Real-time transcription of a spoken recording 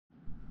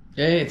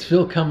Hey, it's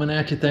Phil coming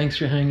at you. Thanks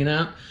for hanging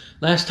out.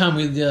 Last time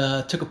we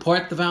took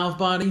apart the valve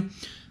body.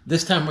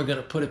 This time we're going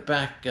to put it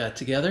back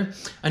together.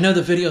 I know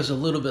the video is a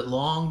little bit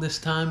long this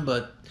time,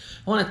 but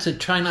I wanted to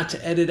try not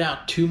to edit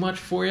out too much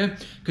for you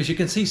because you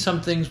can see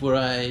some things where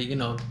I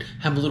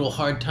have a little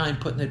hard time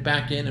putting it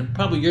back in, and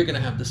probably you're going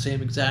to have the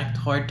same exact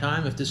hard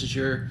time if this is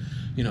your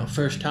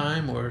first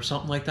time or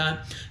something like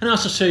that. And I'll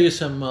also show you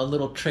some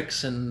little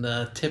tricks and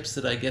tips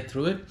that I get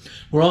through it.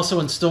 We're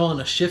also installing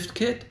a shift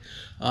kit.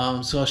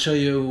 So I'll show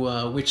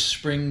you which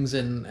springs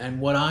and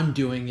what I'm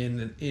doing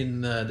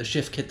in the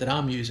shift kit that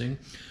I'm using,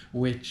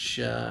 which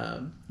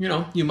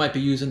you might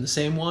be using the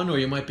same one or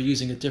you might be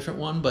using a different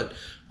one, but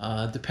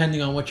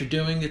depending on what you're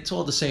doing, it's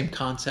all the same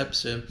concept.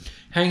 So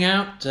hang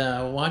out,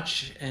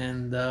 watch,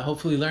 and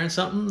hopefully learn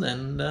something.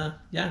 And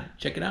yeah,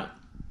 check it out.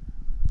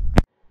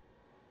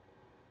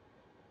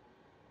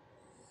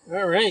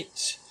 All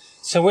right.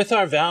 So with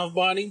our valve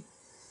body,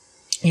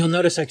 you'll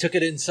notice I took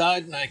it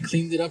inside and I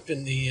cleaned it up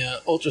in the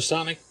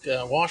ultrasonic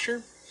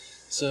washer.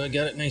 So I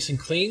got it nice and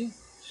clean.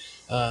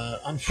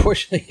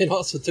 Unfortunately, it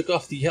also took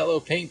off the yellow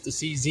paint, the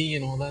CZ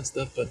and all that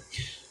stuff, but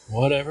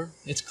whatever.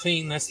 It's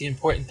clean. That's the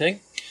important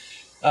thing.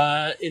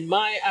 In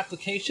my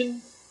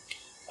application,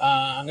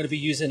 I'm going to be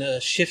using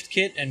a shift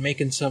kit and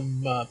making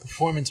some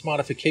performance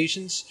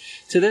modifications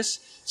to this.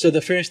 So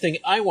the first thing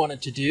I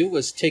wanted to do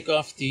was take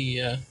off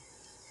the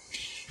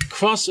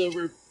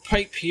crossover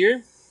pipe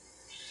here.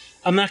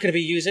 I'm not going to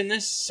be using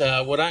this.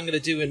 What I'm going to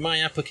do in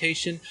my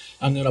application,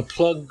 I'm going to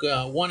plug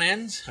one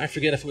end. I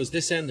forget if it was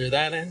this end or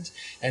that end,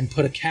 and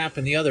put a cap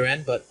in the other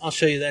end, but I'll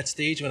show you that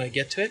stage when I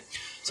get to it.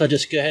 So I'll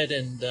just go ahead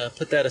and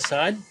put that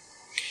aside.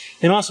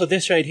 And also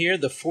this right here,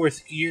 the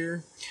fourth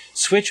ear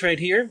switch right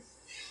here,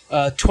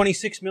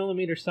 26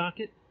 millimeter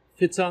socket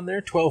fits on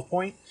there, 12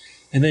 point,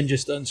 and then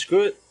just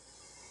unscrew it.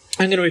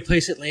 I'm going to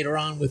replace it later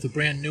on with a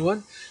brand new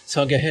one.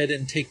 So I'll go ahead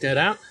and take that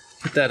out,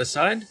 put that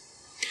aside.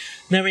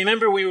 Now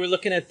remember, we were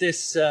looking at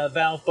this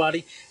valve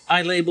body.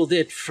 I labeled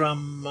it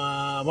from,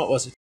 what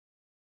was it?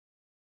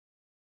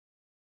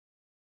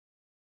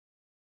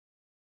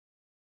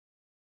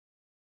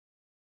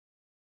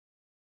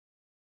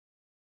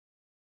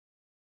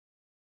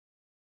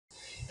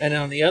 And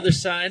on the other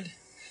side,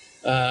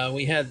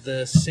 we had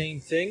the same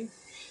thing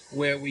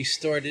where we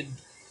started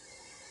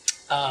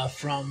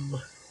from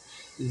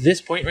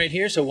this point right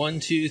here. So 1,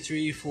 2,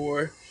 3,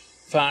 4,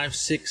 5,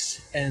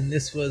 6, and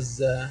this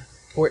was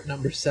port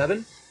number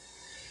 7.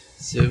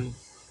 So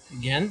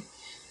again,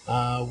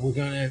 we're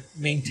going to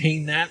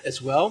maintain that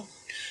as well.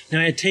 Now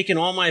I had taken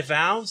all my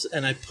valves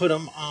and I put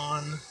them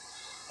on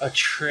a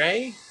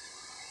tray.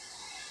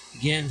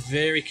 Again,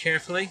 very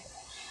carefully.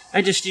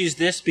 I just used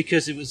this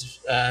because it was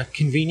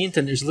convenient,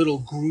 and there's little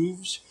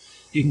grooves.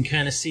 You can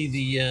kind of see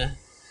the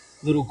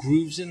little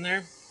grooves in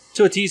there.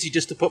 So it's easy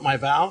just to put my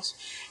valves.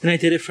 And I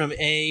did it from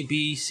A,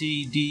 B,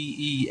 C, D,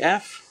 E,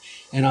 F.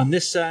 And on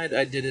this side,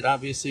 I did it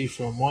obviously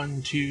from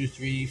 1, 2,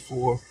 3,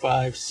 4,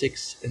 5,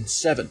 6, and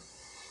 7.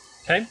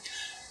 Okay.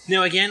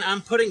 Now again,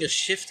 I'm putting a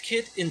shift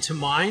kit into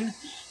mine.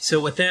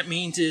 So what that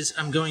means is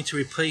I'm going to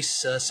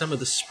replace some of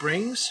the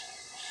springs.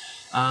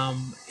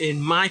 In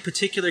my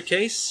particular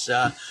case,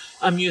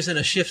 I'm using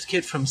a shift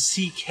kit from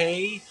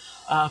CK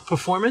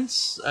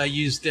Performance. I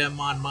used them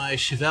on my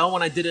Chevelle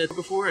when I did it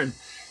before and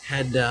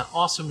had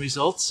awesome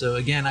results. So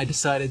again, I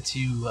decided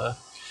to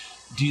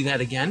do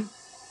that again.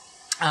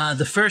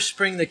 The first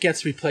spring that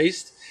gets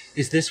replaced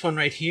is this one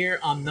right here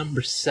on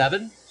number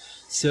 7.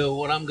 So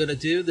what I'm going to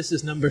do, this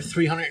is number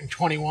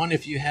 321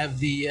 if you have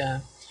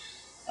the,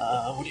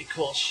 what do you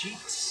call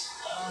sheets?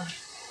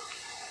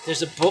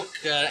 There's a book,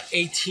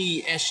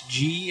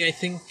 ATSG, I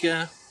think,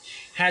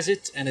 has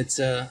it, and it's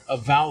a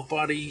valve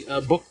body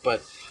book,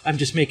 but I'm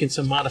just making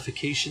some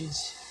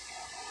modifications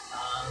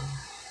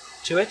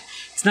to it.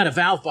 It's not a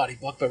valve body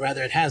book, but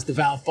rather it has the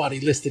valve body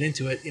listed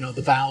into it,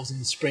 the valves and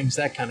the springs,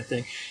 that kind of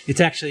thing. It's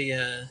actually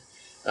a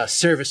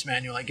service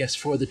manual, I guess,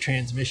 for the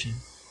transmission.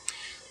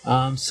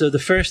 So the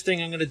first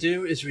thing I'm going to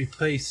do is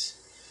replace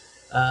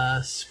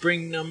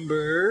spring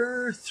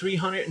number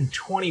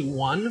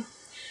 321,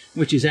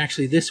 which is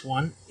actually this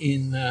one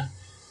in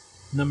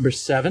number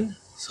 7.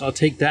 So I'll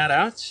take that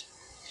out,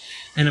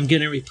 and I'm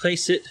going to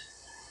replace it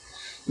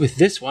with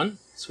this one.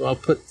 So I'll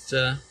put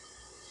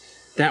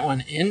that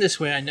one in. This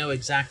way I know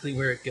exactly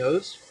where it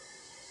goes.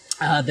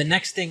 The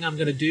next thing I'm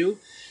going to do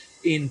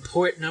in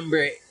port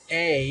number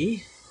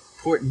A,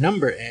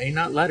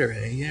 not letter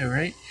A, yeah,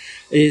 right,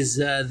 is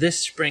this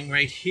spring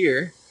right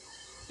here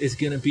is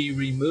going to be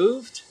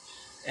removed,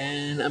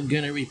 and I'm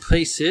going to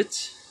replace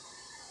it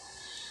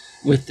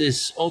with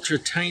this ultra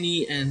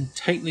tiny and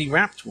tightly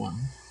wrapped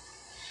one.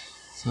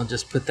 So I'll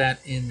just put that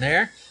in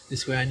there.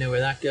 This way I know where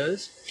that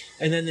goes.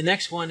 And then the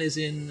next one is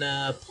in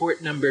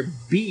port number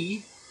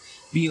B,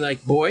 B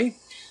like boy.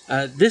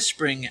 This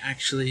spring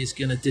actually is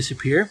going to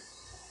disappear.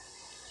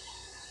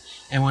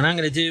 And what I'm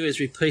going to do is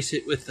replace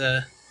it with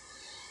a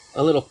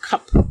little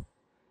cup,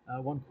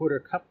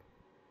 1/4 cup.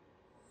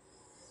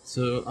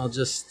 So I'll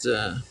just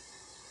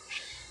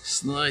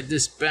slide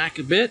this back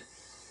a bit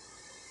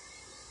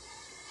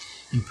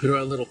and put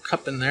our little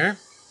cup in there.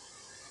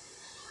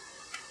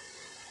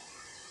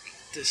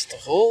 this to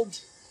hold.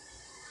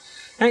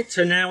 All right,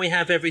 so now we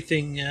have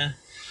everything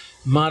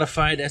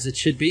modified as it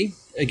should be.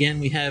 Again,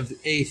 we have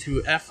A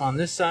through F on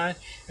this side,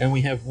 and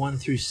we have 1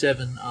 through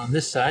 7 on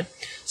this side.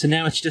 So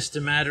now it's just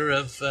a matter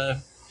of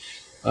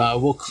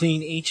we'll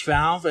clean each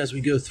valve as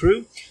we go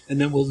through,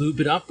 and then we'll lube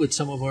it up with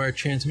some of our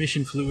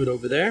transmission fluid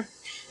over there,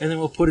 and then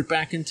we'll put it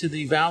back into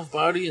the valve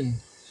body and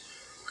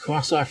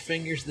cross our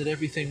fingers that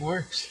everything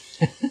works.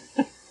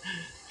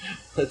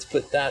 Let's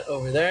put that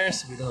over there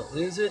so we don't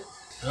lose it.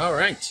 All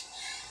right.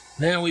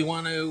 Now we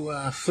want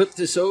to flip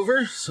this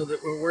over so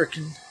that we're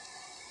working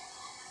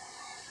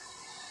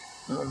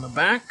on the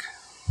back.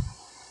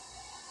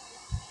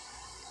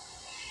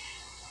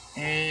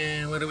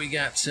 And what do we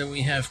got? So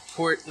we have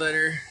port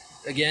letter,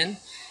 again,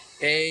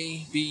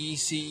 A, B,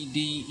 C,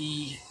 D,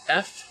 E,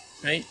 F,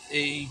 right?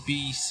 A,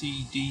 B,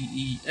 C, D,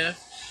 E,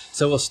 F.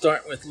 So we'll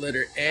start with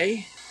letter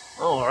A.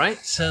 All right,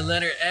 so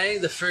letter A,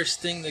 the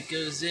first thing that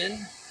goes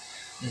in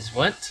is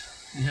what?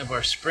 We have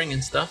our spring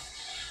and stuff.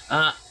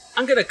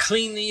 I'm going to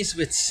clean these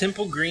with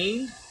simple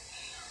green.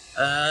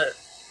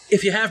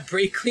 If you have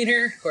brake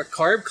cleaner or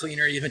carb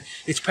cleaner even,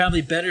 it's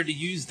probably better to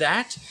use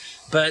that.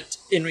 But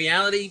in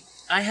reality,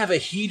 I have a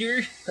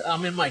heater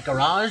in my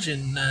garage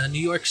in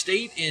New York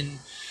State in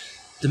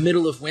the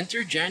middle of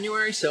winter,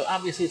 January. So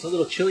obviously it's a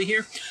little chilly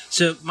here.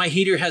 So my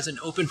heater has an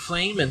open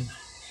flame, and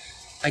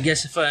I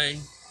guess if I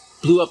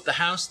blew up the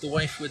house, the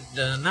wife would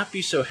not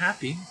be so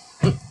happy.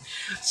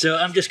 So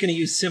I'm just going to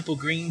use simple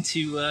green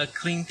to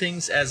clean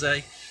things as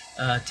I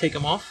take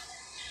them off.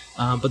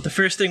 But the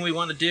first thing we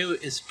want to do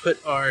is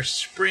put our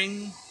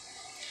spring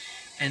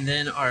and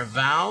then our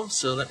valve.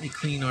 So let me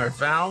clean our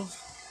valve.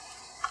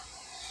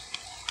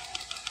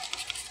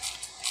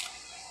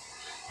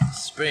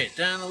 Spray it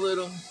down a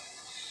little.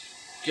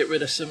 Get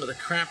rid of some of the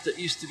crap that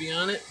used to be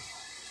on it.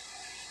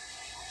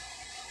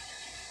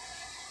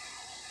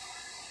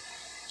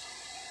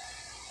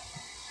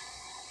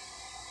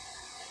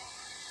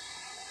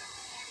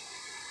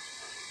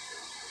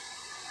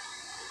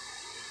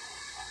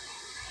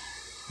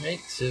 Right,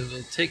 so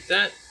we'll take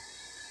that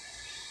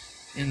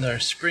in our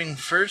spring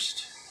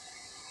first.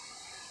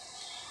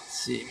 Let's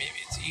see, maybe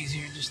it's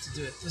easier just to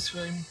do it this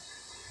way.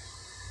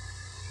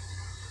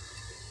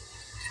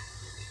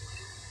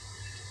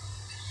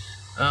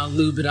 I'll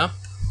lube it up.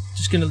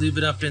 Just going to lube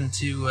it up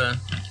into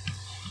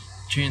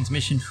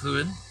transmission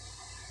fluid.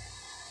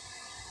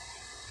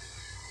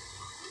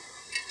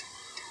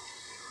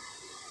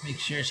 Make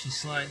sure she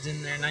slides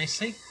in there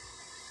nicely.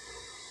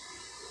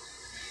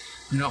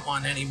 We don't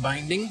want any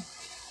binding.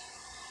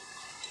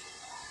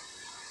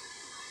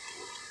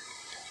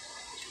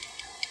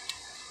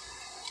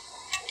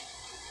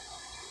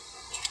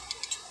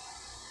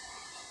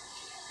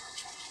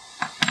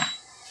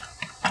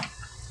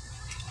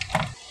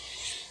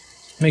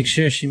 Make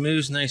sure she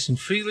moves nice and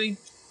freely.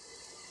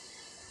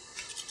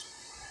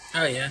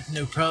 Oh yeah,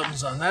 no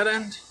problems on that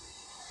end.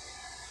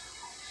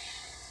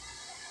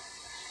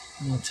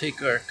 And we'll take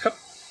our cup.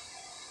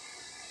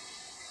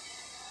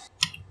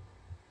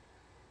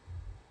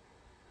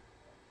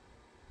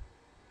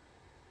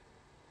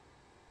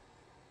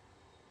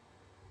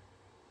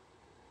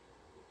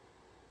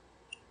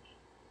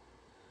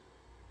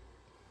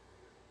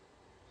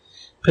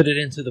 Put it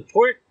into the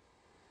port.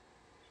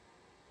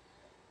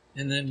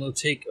 And then we'll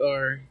take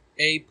our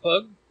A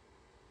plug.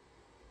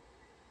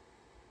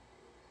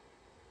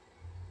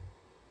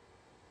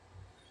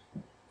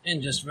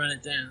 And just run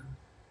it down.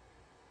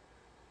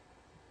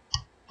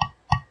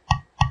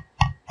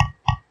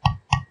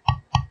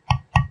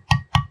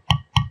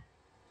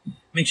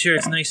 Make sure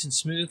it's nice and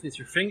smooth with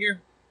your finger.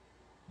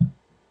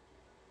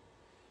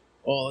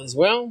 All is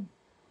well.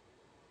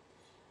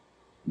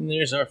 And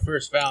there's our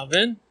first valve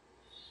in.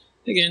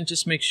 Again,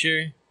 just make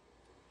sure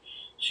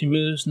she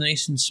moves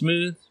nice and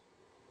smooth.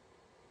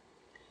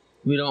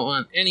 We don't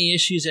want any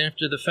issues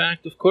after the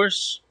fact, of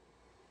course.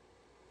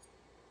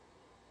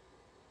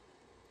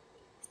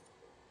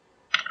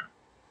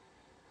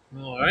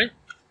 Alright,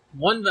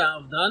 one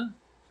valve done.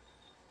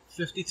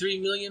 53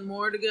 million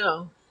more to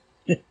go.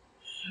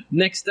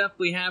 Next up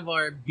we have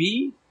our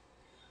B.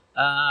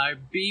 Our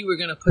B, we're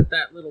going to put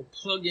that little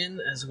plug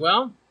in as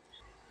well.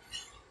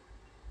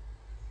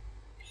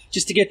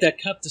 Just to get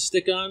that cup to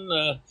stick on,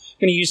 I'm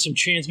going to use some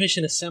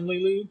transmission assembly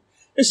lube.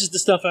 This is the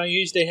stuff I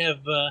use. They have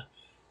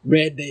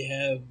red, they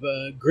have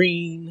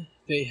green,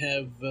 they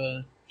have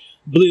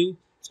blue.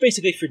 It's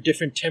basically for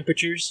different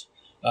temperatures.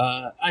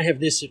 I have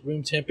this at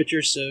room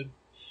temperature, so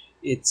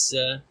it's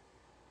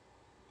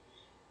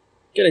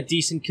got a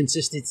decent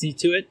consistency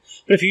to it.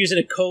 But if you're using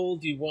it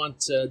cold, you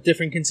want a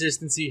different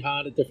consistency,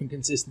 hot, a different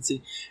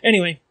consistency.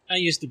 Anyway, I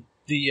use the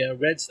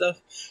red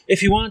stuff.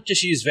 If you want,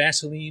 just use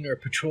Vaseline or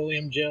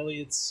petroleum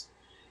jelly. It's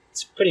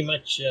pretty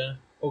much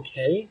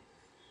okay.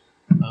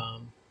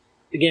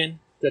 Again,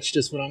 that's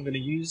just what I'm going to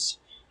use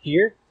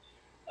here.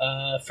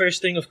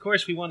 First thing, of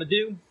course, we want to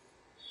do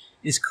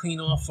is clean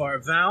off our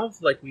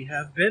valve like we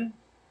have been.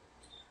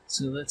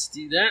 So let's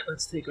do that.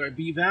 Let's take our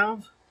B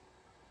valve.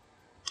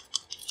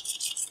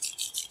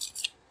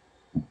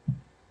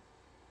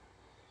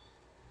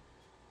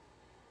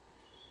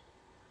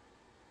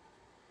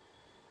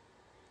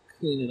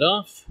 clean it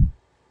off.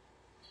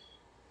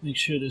 Make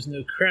sure there's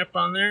no crap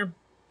on there.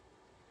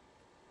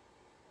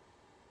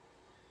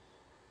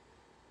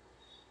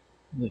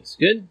 Looks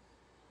good.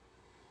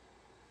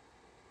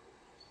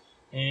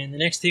 And the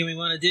next thing we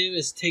want to do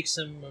is take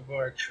some of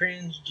our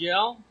trans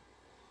gel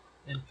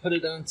and put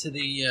it onto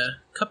the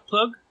cup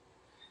plug.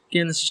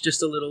 Again, this is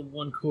just a little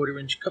 1/4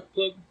 inch cup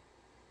plug.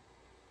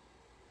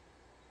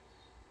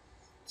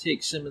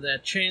 Take some of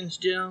that trans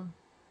gel,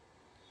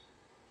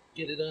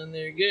 get it on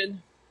there good.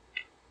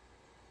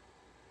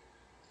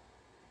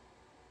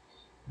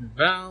 The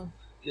valve,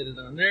 get it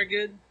on there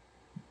good.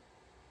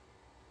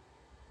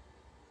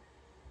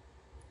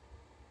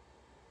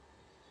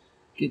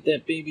 Get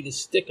that baby to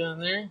stick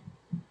on there.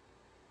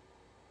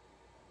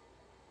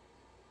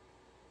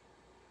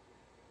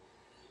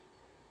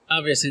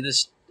 Obviously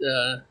this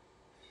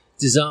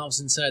dissolves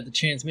inside the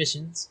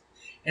transmissions,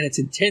 and it's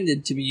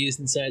intended to be used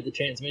inside the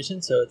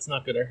transmission, so it's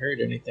not going to hurt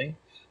anything.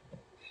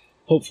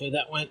 Hopefully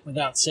that went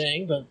without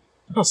saying, but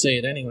I'll say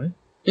it anyway.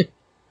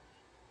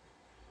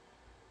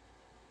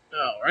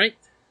 Alright,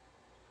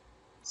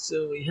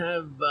 so we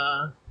have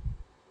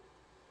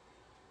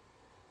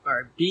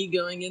our B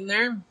going in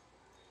there.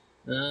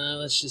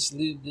 Let's just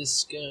lube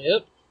this guy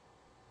up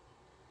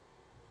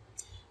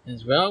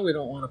as well. We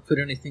don't want to put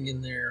anything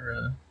in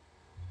there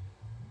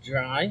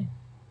dry.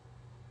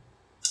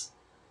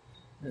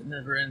 That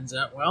never ends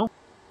out well.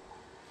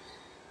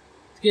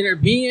 Let's get our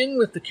B in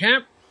with the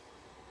cap.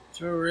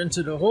 Throw her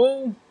into the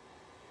hole.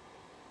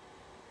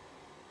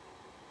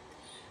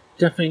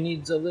 Definitely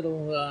needs a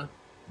little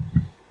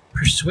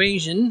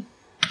persuasion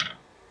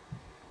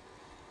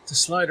to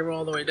slide her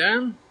all the way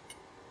down.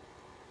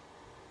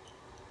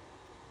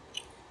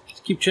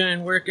 Just keep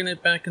trying working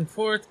it back and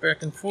forth,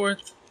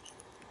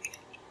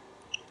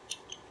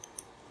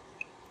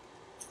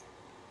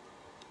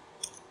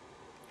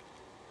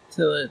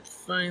 till it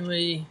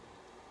finally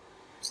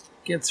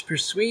gets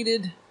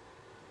persuaded.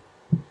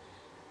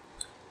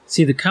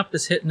 See, the cup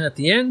is hitting at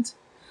the end.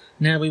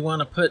 Now we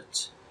want to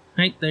put,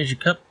 right, there's your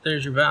cup,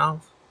 there's your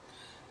valve.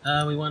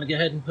 We want to go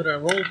ahead and put our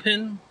roll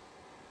pin.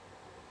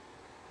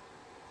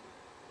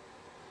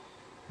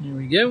 Here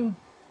we go.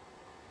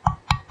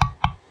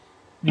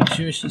 Make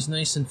sure she's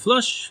nice and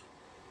flush.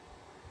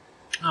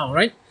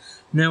 Alright,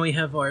 now we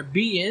have our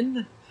B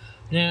in.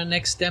 Now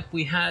next step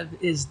we have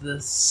is the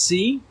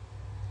C.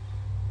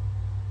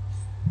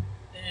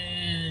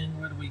 And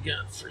what do we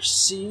got for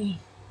C?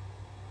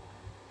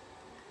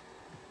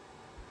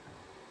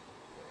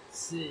 Let's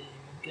see,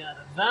 we've got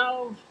a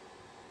valve.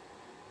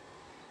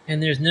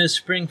 And there's no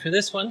spring for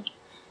this one.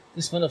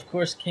 This one, of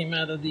course, came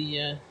out of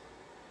the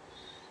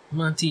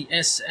Monty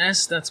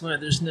SS. That's why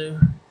there's no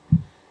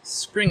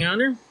spring on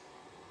her.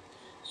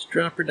 Just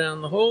drop her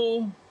down the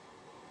hole.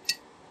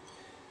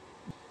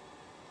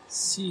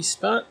 C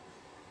spot.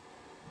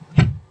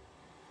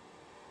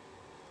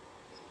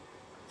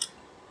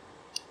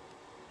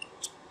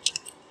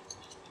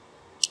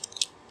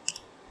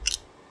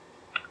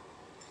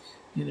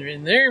 Get her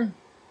in there.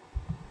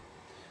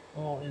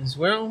 All is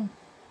well.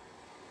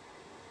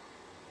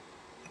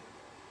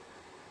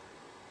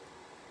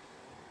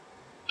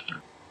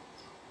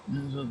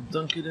 Might as well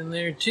dunk it in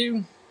there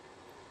too.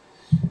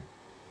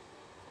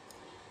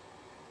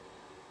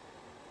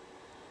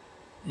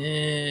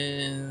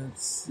 And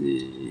let's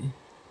see.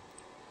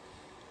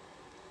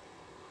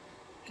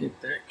 Get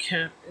that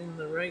cap in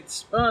the right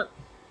spot.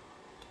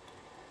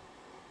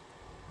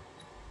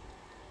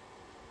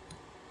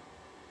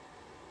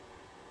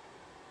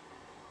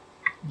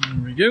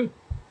 There we go.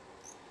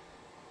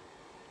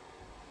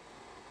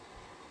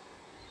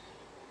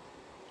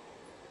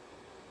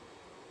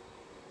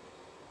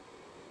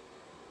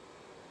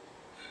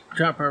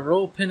 Drop our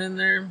roll pin in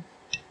there.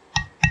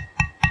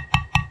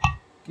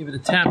 Give it a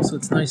tap so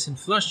it's nice and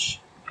flush.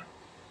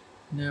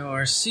 Now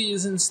our C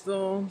is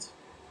installed.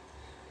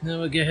 Now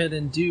we'll go ahead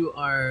and do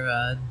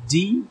our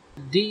D.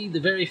 D, the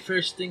very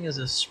first thing is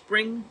a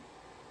spring.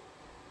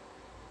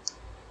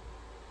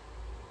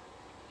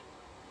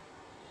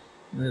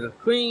 Little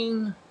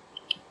clean.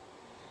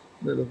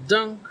 Little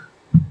dunk.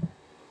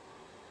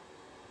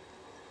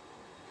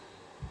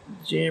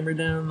 Jam her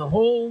down the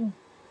hole.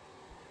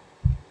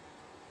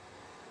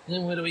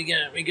 Then what do we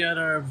got? We got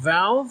our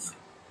valve.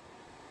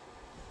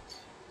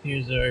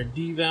 Here's our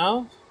D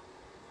valve.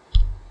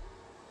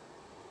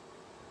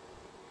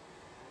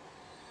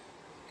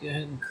 Go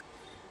ahead and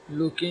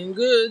looking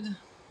good.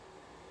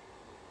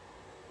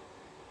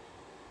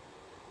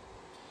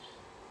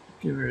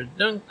 Give her a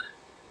dunk.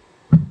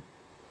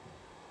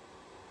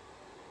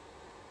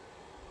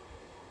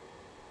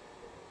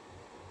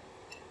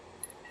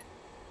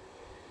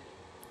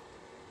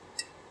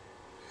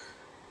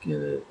 Get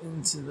it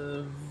into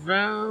the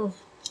valve.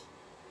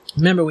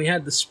 Remember, we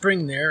had the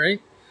spring there,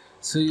 right?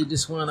 So you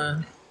just want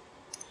to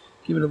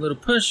give it a little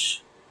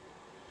push.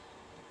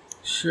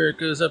 Sure it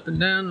goes up and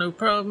down, no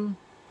problem.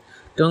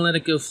 Don't let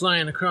it go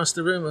flying across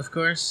the room, of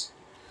course.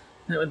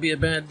 That would be a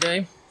bad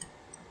day.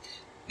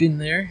 Been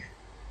there.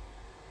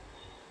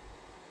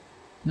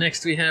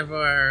 Next we have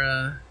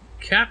our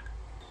cap.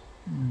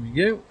 There we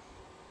go.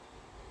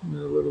 And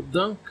a little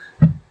dunk.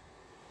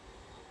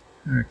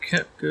 Our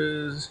cap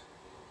goes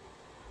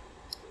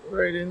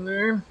right in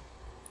there.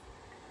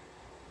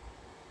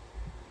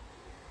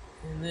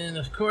 And then,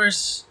 of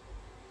course,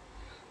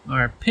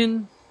 our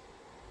pin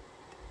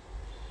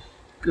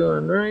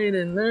going right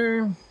in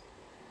there.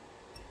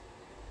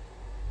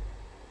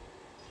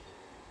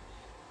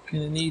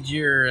 Gonna need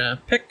your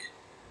pick.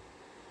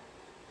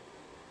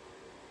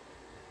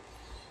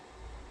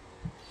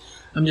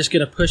 I'm just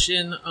gonna push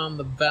in on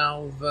the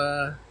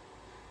valve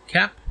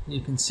cap.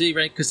 You can see,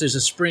 right, because there's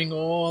a spring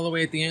all the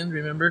way at the end,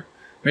 remember?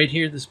 Right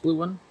here, this blue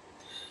one.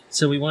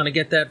 So we want to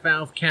get that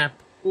valve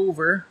cap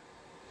over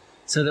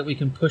so that we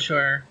can push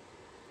our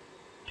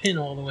pin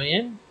all the way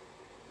in.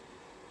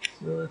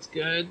 So let's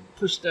go ahead and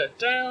push that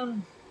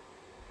down.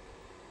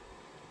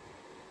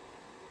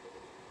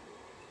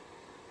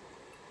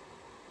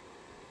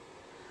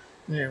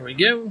 There we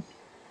go.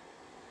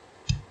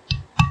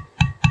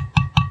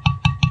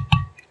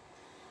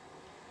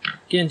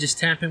 Again, just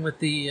tapping with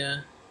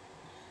the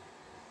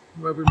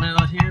rubber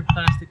mallet here,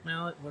 plastic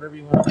mallet, whatever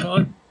you want to call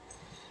it.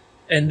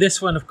 And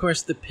this one, of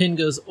course, the pin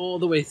goes all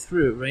the way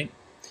through, right?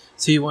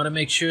 So you want to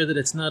make sure that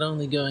it's not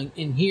only going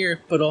in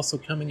here, but also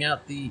coming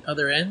out the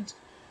other end,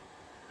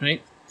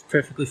 right? It's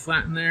perfectly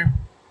flat in there.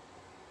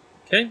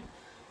 Okay.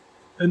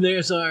 And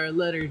there's our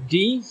letter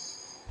D.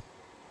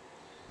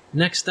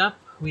 Next up,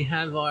 we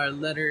have our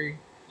letter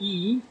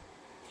E.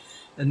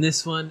 And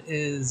this one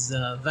is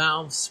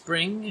valve,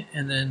 spring,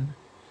 and then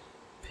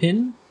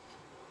pin.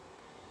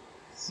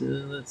 So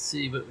let's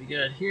see what we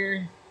got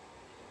here.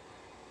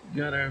 We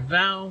got our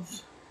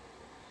valve.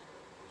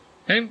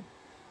 Okay,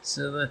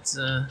 so let's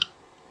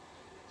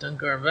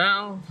dunk our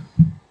valve.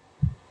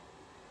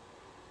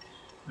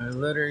 Our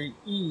letter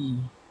E.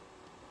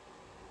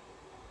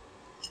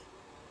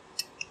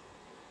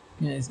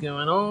 Okay, it's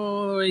going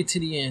all the way to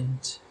the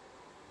end.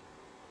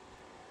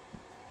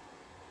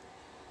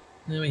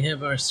 Then we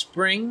have our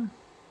spring.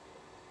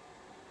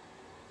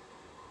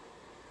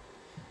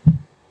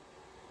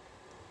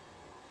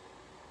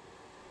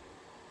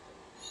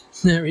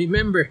 Now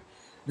remember,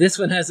 this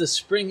one has a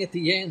spring at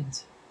the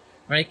end,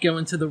 right?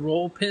 Going to the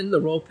roll pin. The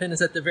roll pin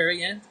is at the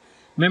very end.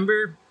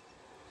 Remember,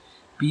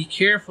 be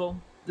careful.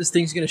 This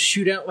thing's going to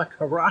shoot out like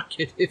a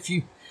rocket if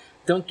you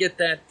don't get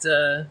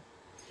that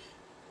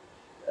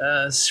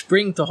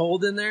spring to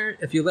hold in there.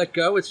 If you let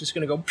go, it's just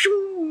going to go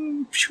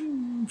pew,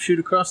 pew, shoot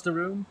across the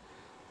room.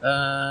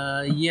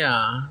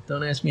 Yeah,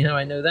 don't ask me how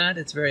I know that.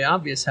 It's very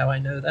obvious how I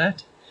know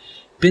that.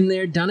 Been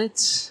there, done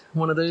it.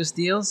 One of those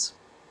deals.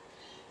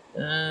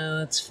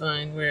 Let's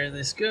find where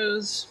this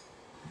goes.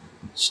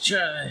 Let's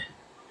try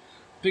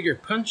bigger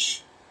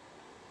punch.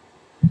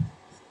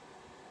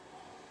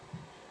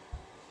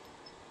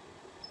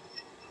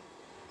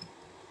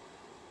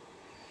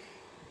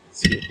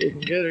 See if we can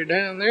get her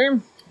down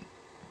there.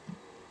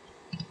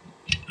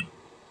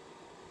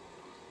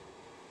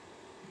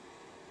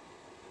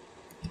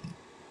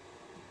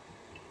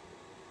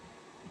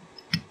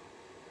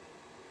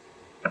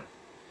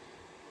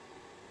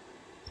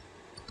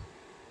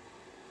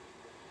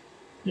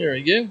 There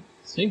we go.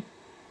 See?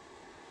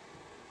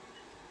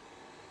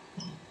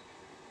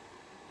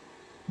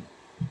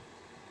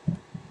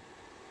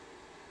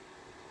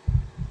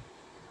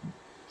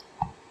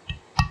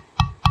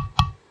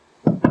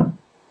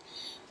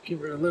 Give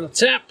her a little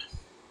tap.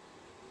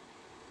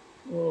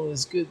 All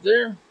is good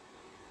there.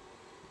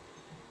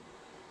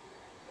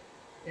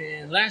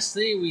 And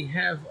lastly, we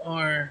have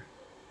our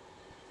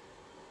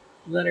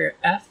letter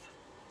F.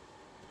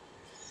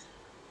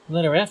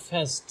 Letter F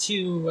has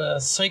two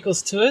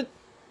cycles to it.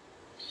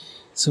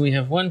 So we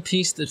have one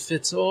piece that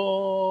fits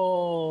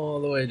all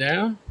the way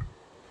down.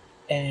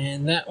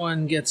 And that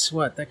one gets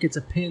what? That gets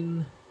a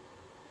pin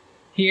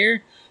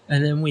here.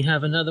 And then we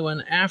have another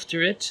one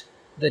after it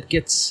that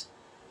gets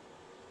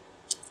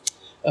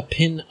a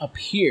pin up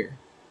here.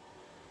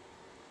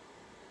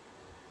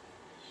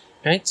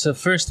 Right, so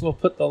first we'll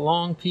put the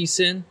long piece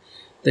in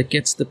that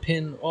gets the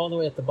pin all the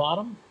way at the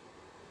bottom.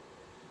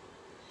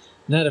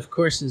 That, of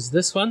course, is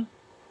this one.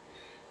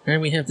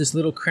 And we have this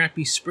little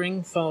crappy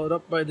spring followed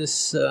up by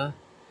this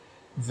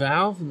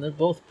valve, and they're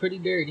both pretty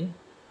dirty.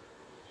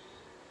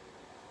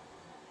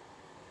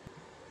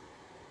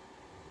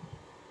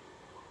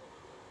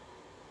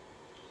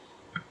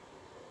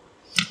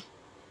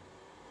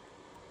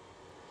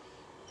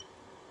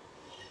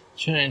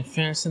 Try and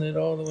fasten it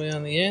all the way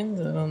on the end.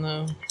 I don't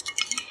know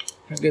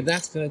how good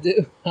that's going to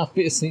do.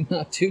 Obviously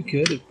not too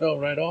good. It fell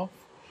right off.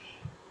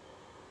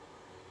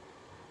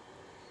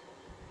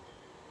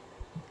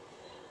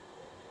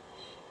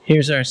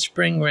 Here's our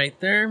spring right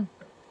there.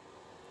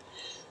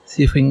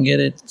 See if we can get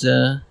it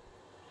down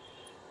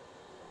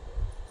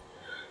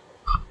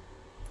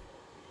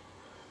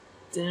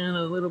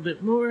a little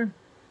bit more.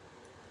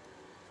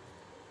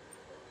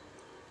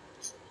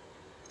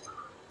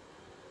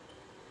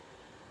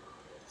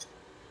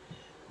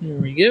 There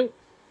we go.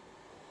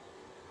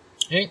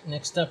 Alright,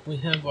 next up we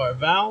have our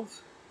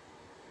valve.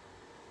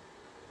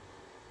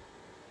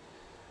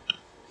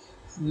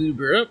 Lube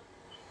her up.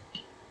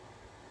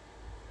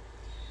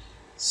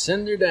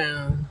 send her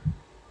down.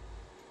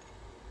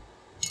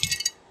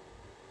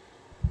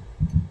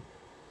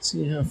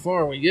 See how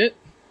far we get.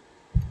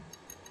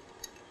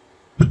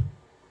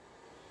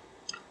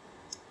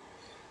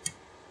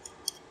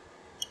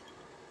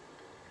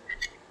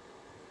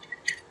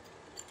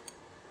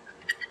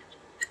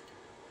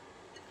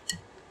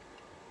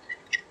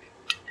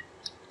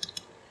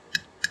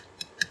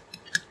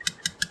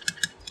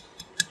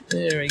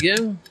 There we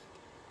go.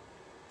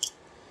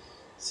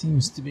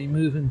 Seems to be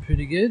moving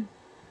pretty good.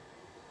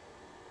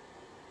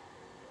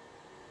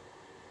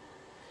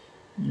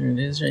 There it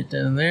is right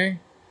down there.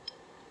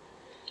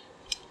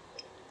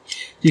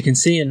 You can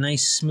see a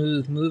nice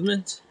smooth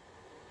movement.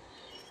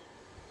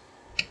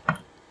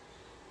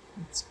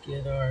 Let's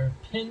get our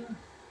pin.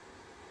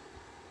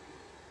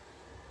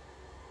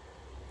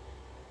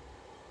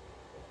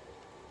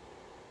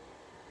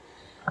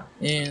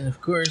 And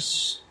of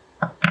course,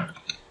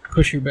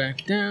 push her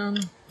back down.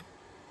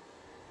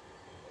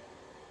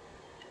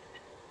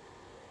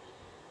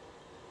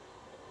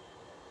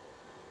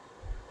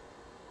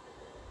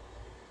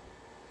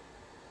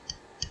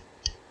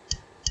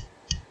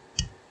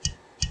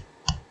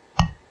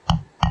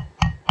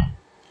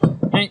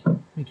 Right,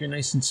 make her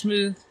nice and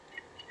smooth.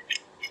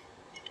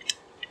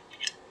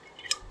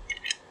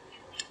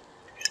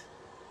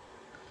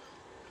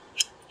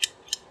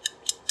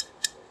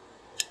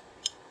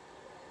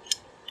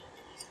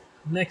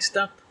 Next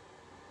up,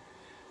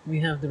 we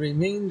have the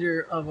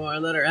remainder of our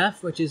letter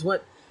F, which is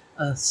what?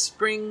 A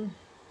spring,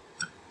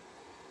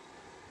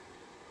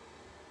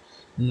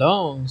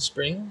 long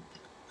spring,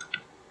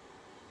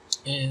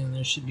 and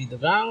there should be the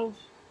valve,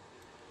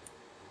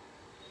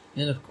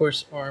 and of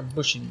course our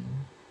bushing.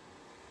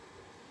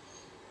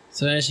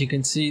 So as you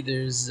can see,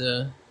 there's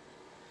a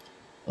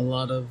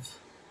lot of,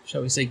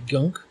 shall we say,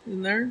 gunk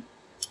in there.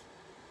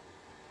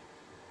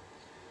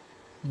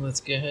 Let's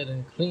go ahead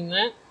and clean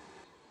that.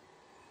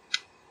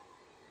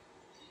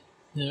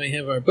 Now we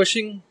have our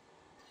bushing.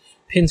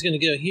 Pin's going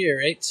to go here,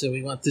 right? So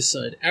we want this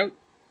side out.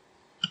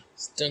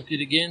 Let's dunk it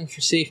again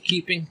for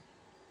safekeeping.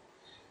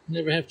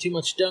 Never have too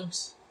much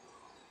dunks.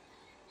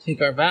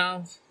 Take our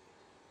valve.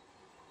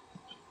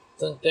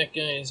 Dunk that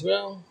guy as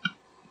well.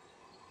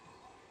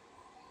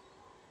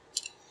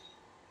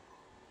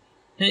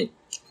 Hey,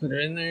 put her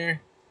in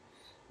there.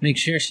 Make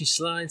sure she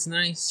slides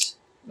nice.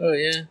 Oh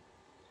yeah.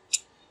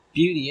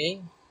 Beauty,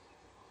 eh?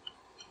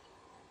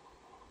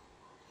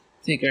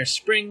 Take our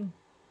spring.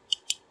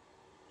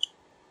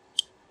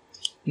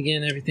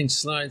 Again, everything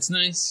slides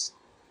nice.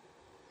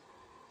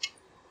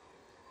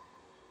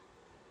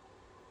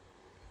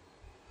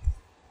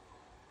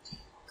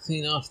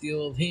 Clean off the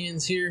old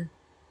hands here.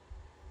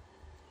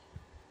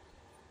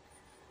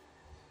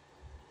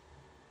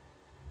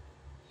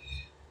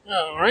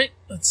 Alright,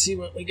 let's see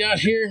what we got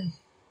here.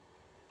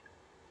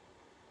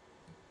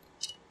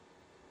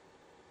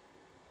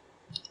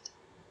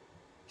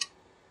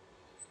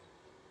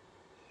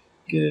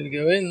 Get it to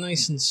go in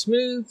nice and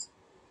smooth.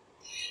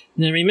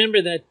 Now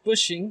remember that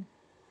bushing,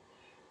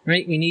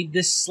 right? We need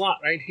this slot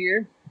right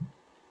here.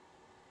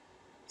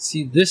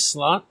 See, this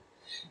slot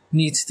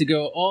needs to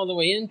go all the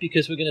way in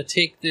because we're going to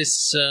take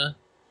this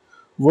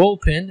roll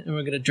pin and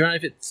we're going to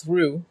drive it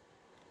through.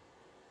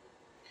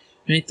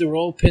 Right, the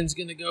roll pin's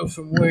going to go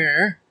from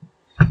where?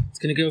 It's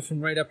going to go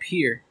from right up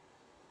here.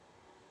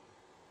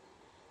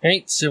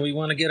 Right, so we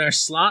want to get our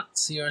slot.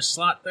 See our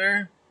slot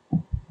there?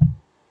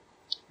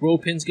 Roll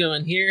pin's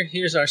going here.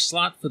 Here's our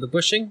slot for the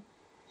bushing.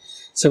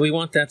 So we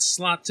want that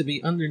slot to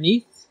be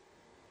underneath.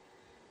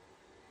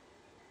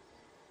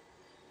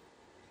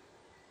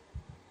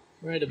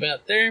 Right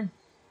about there.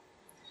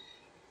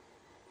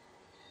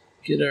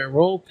 Get our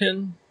roll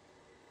pin.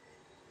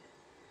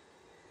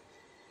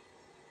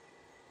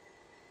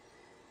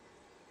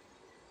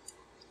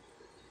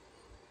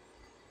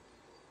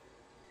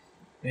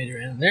 Right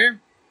around there.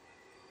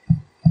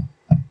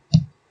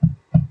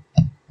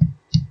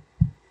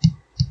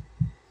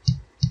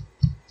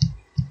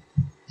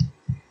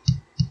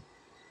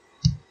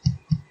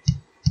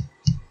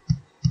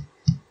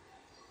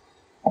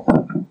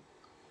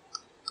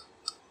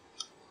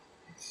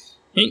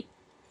 Okay.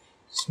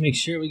 Just make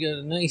sure we got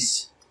a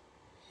nice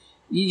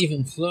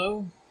even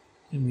flow,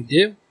 and we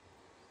do.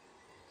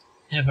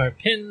 Have our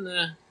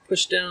pin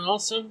pushed down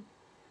also.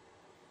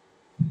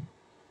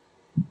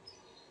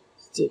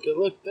 Let's take a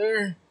look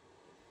there.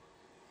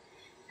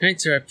 Right,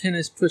 so our pin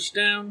is pushed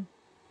down,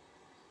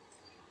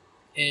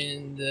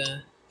 and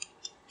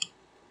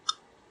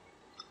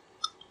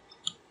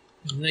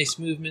nice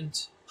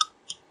movement.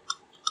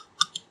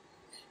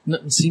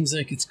 Nothing seems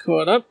like it's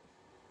caught up.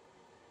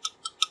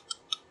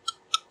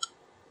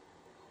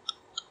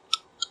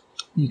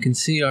 You can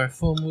see our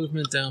full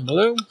movement down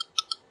below.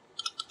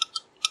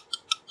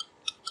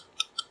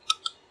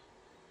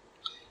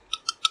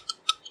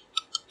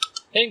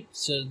 Okay,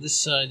 so this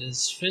side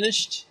is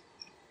finished.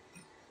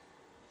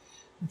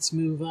 Let's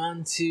move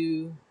on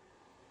to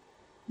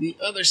the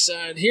other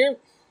side here.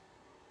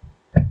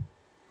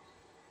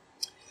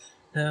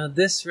 Now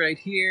this right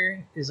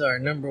here is our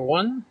number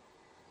 1.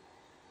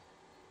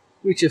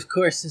 which of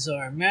course is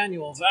our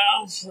manual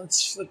valve.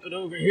 Let's flip it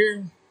over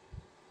here.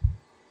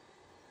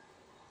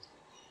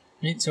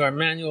 Right, so our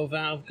manual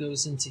valve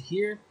goes into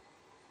here.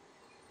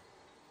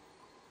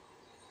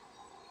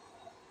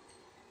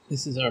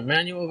 This is our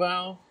manual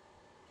valve.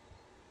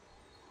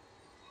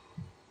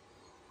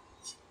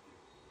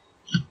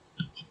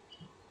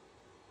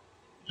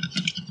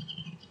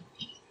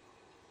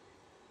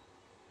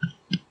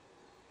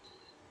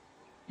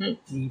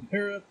 Move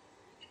her up.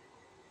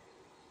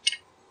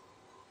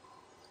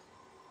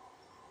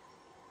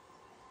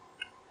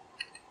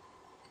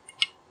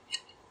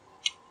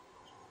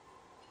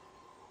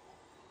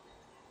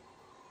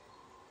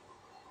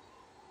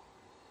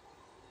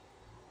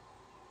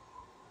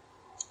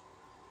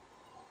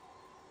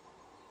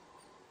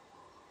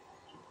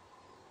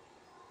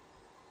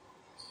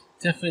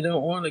 Definitely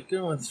don't want it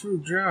going through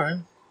dry.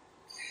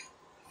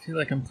 I feel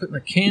like I'm putting a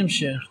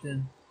camshaft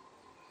in.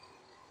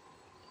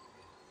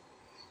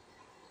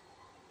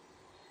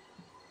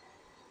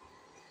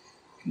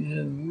 Go ahead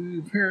and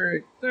move her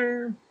right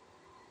there.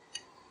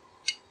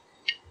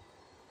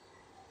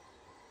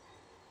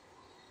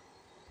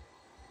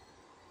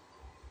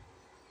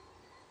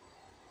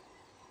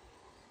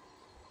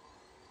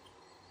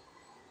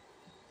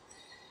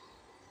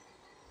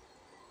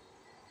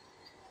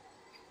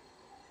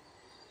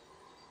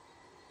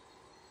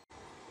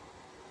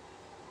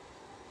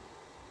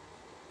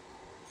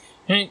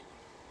 Hey,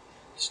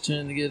 just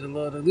trying to get a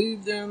lot of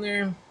lube down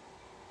there.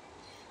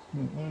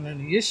 Don't want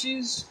any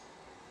issues.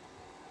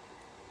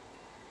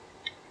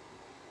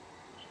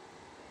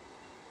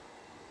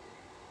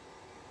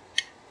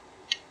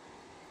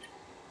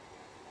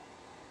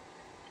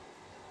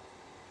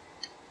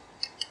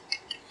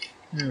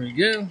 There we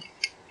go.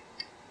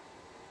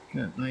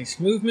 Got nice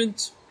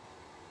movement.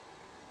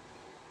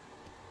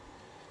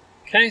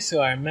 Okay,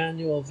 so our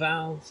manual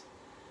valve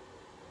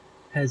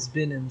has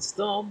been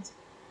installed.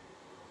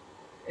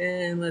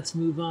 And let's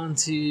move on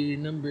to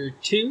number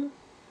 2.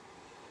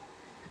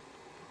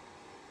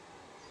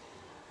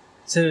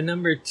 So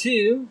number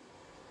 2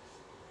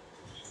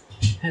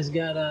 has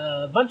got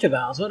a bunch of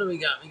valves. What do we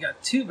got? We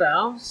got 2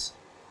 valves.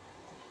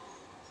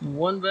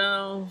 1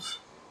 valve.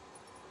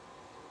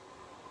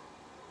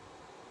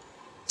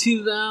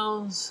 2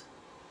 valves.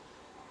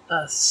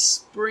 A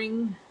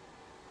spring.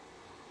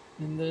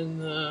 And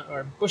then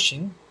our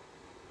bushing.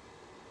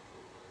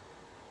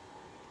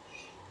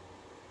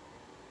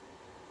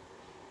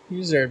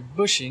 Here's our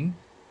bushing.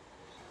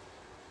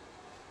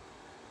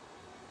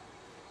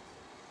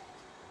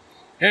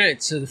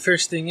 Alright, so the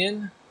first thing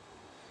in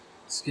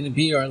is going to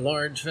be our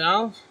large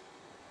valve.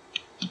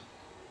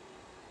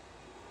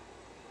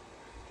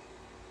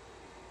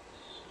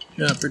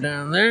 Drop her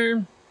down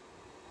there.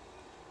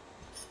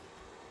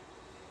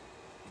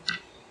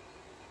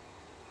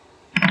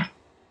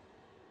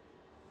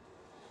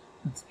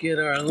 Let's get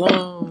our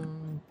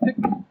long pick.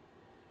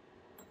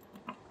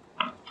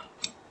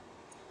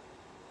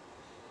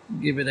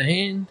 Give it a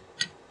hand.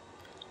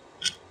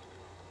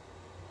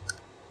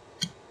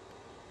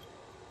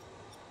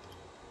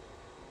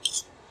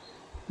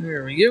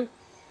 There we go.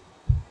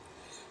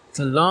 It's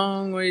a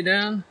long way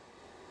down.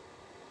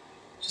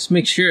 Just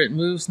make sure it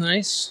moves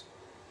nice.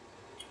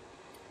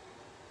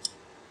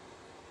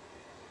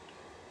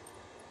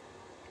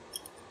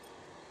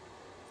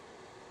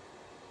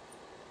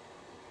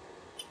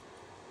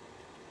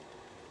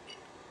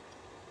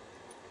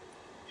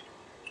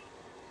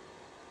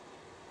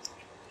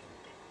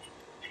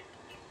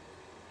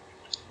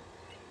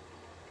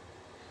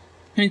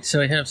 Right,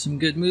 so I have some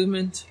good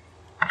movement.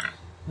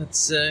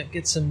 Let's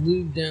get some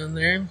lube down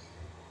there.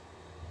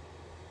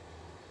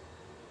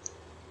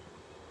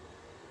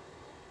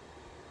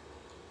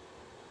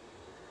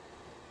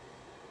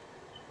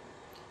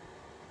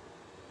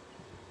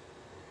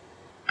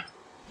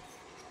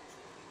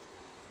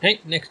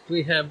 Right, next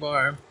we have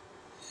our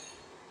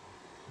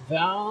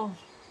valve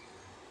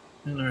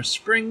and our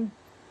spring.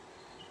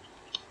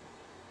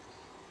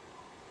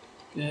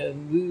 Go ahead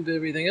and lube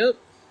everything up.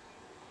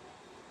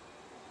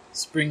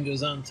 Spring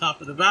goes on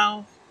top of the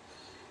valve,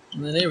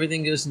 and then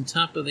everything goes on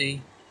top of the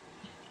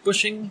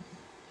bushing,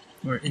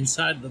 or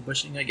inside the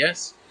bushing, I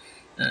guess.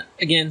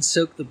 Again,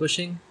 soak the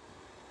bushing.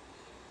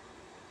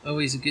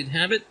 Always a good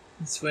habit.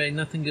 This way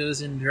nothing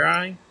goes in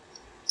dry.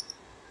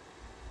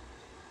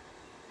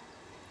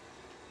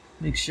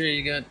 Make sure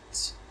you got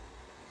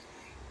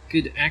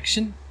good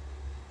action.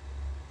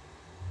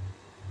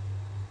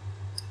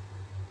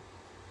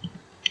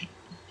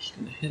 Just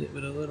gonna hit it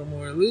with a little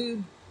more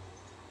lube.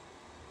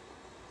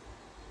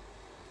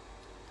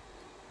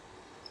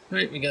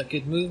 Right, we got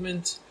good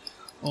movement,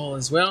 all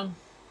as well.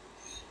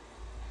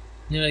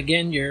 Now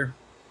again, your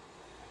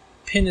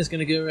pin is going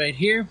to go right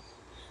here,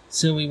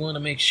 so we want to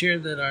make sure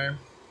that our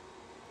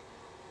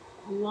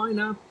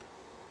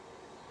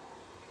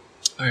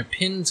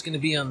pin's going to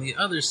be on the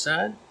other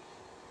side.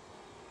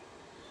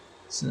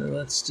 So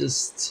let's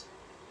just,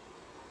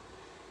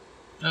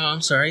 oh,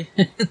 I'm sorry,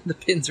 the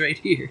pin's right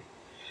here.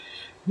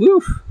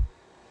 Woo!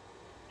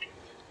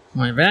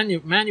 My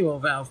manual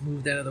valve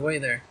moved out of the way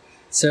there.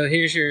 So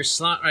here's your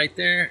slot right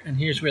there, and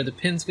here's where the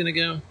pin's going to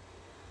go.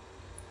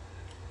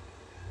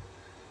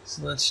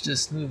 So let's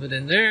just move it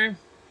in there.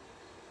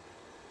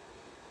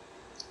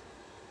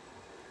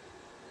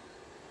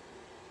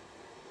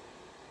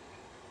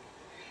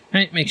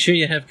 Alright, make sure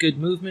you have good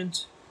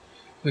movement,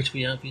 which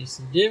we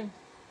obviously do.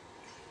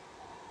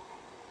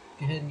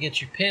 Go ahead and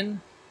get your pin.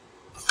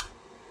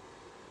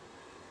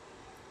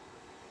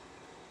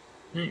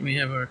 Alright, we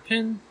have our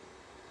pin.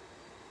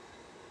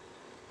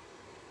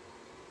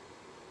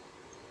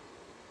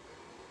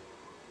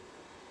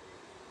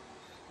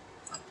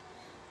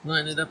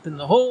 Line it up in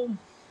the hole.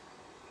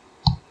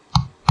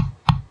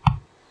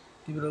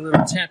 Give it a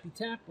little tappy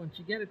tap once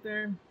you get it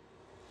there.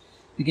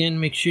 Again,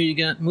 make sure you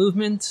got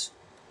movement.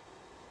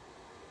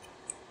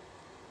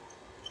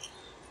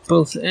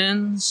 Both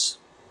ends.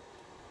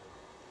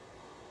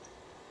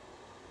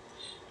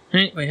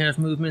 Alright, we have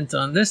movement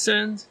on this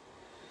end.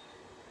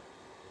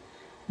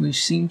 We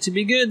seem to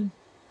be good.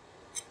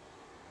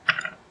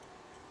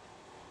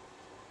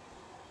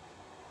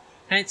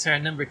 Alright, so our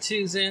number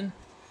 2's in.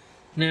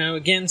 Now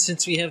again,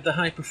 since we have the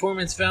high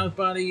performance valve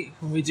body,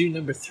 when we do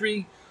number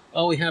 3,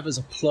 all we have is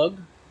a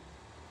plug.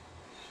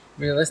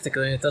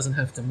 Realistically, it doesn't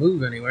have to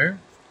move anywhere.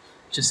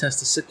 It just has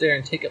to sit there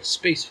and take up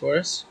space for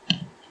us.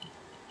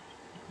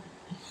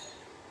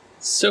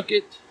 Soak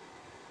it.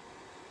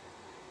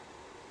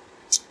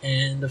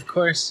 And of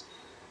course,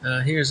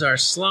 here's our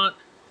slot.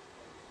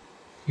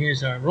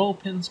 Here's our roll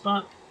pin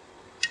spot.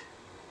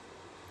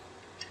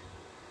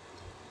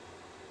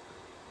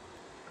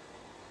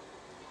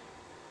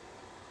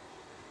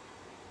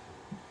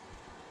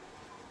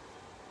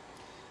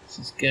 Let's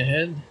just go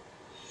ahead,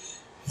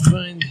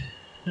 find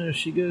how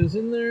she goes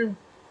in there.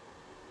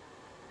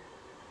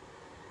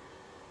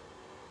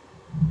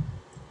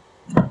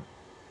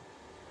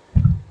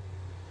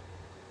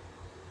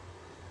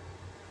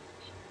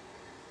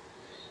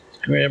 Let's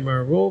grab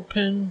our roll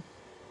pin.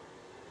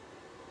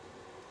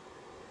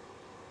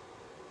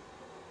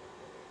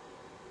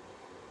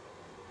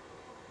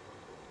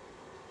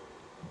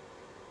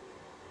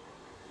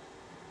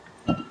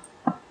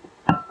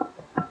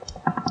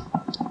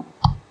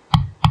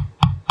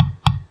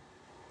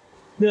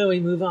 Now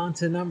we move on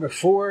to number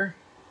 4.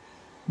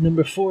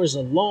 Number 4 is a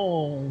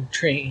long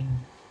train.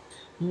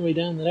 All the way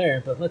down to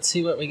there, but let's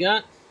see what we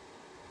got.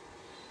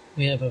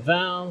 We have a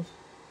valve.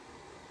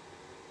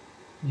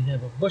 We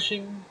have a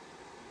bushing.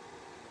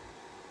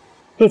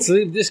 Let's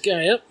leave this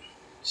guy up.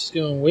 Just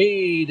going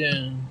way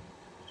down.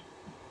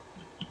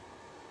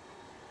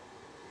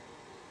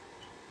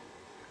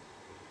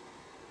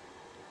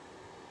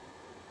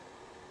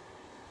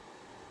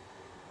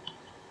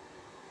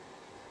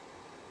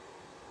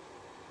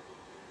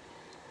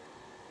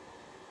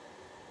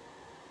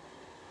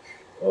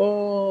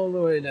 All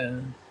the way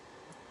down.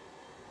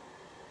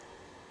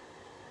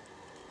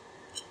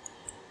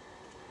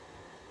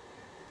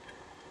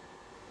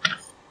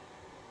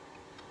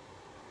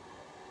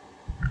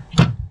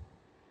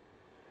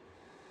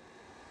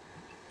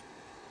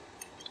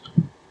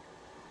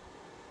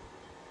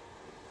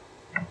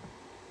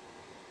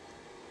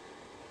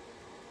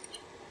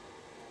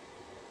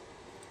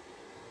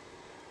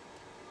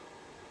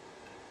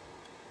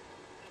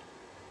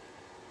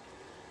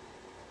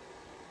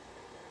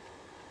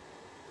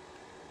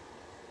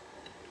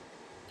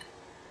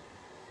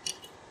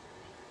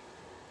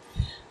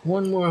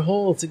 One more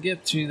hole to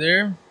get through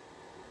there.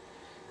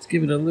 Let's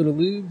give it a little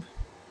lube.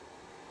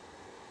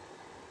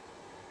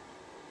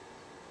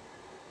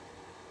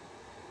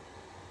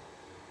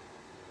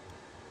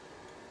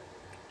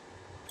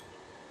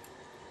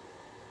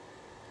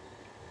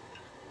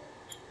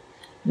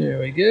 There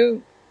we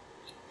go.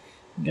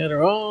 Got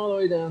her all the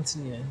way down to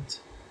the end.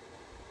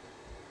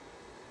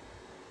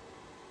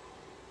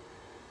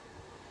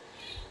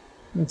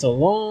 That's a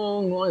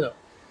long lineup.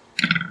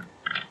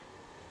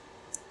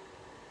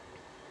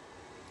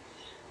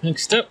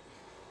 Next up,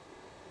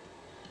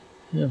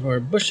 we have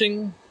our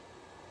bushing.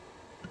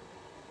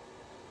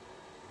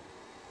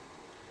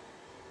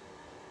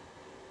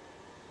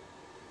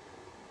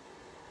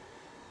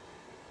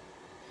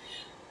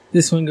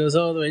 This one goes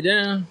all the way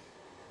down.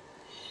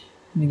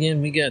 And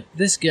again, we got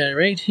this guy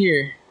right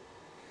here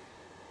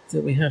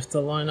that we have to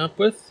line up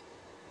with.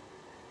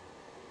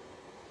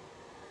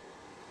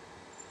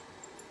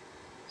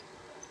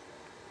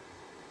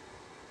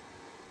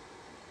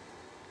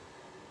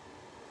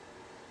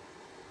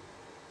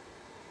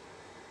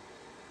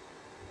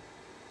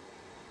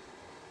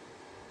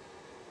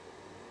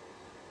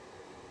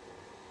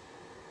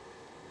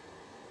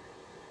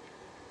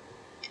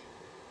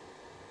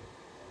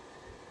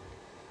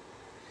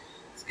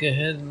 Go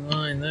ahead and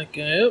line that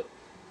guy up.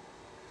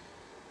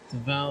 The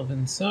valve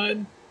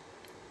inside.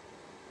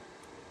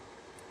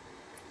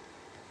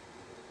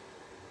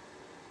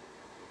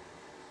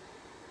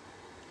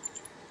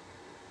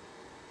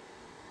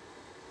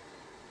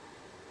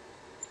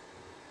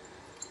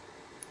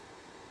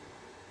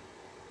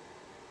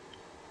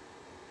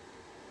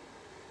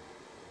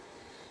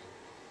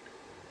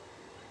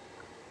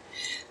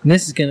 And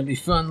this is going to be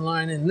fun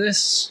lining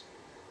this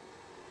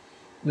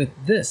with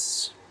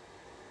this.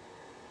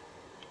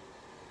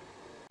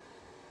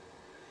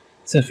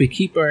 So if we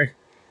keep our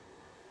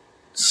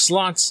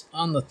slots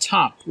on the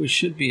top, we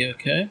should be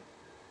okay.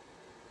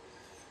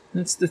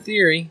 That's the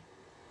theory.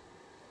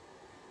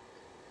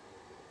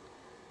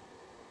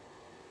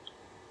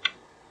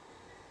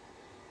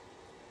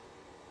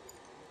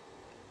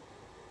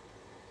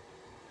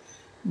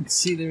 Let's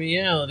see the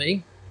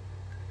reality.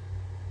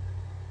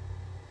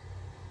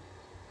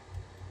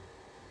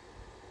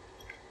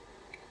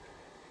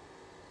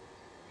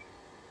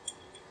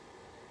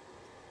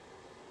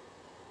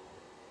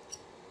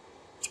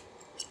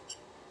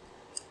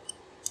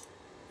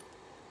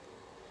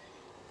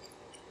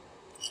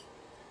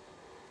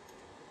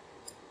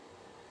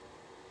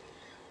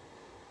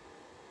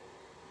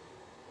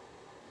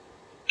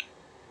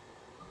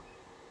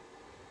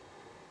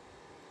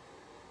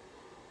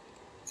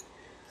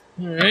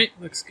 Alright,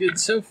 looks good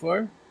so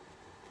far.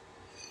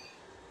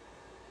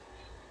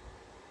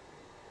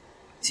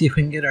 See if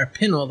we can get our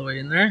pin all the way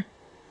in there.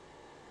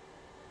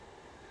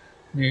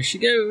 There she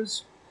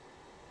goes.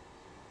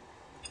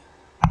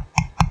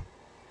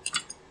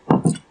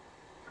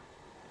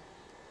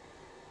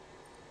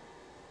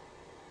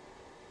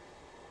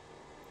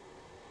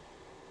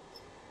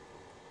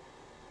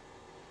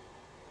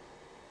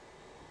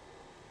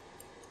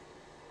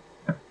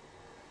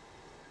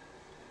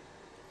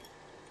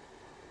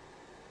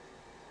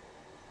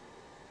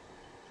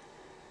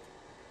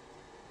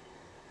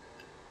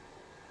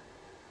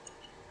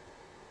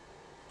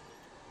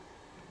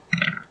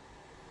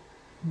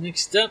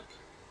 Next up,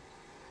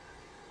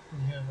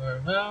 we have our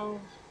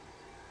valve,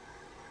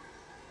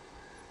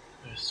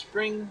 our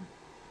spring,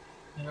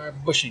 and our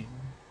bushing.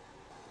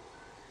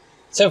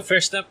 So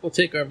first up, we'll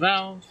take our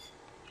valve,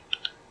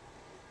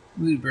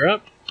 lube her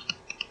up,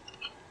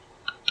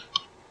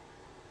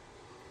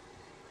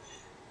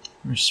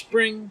 our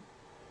spring,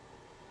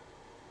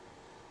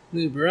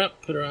 lube her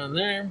up, put her on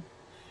there,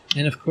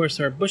 and of course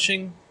our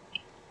bushing.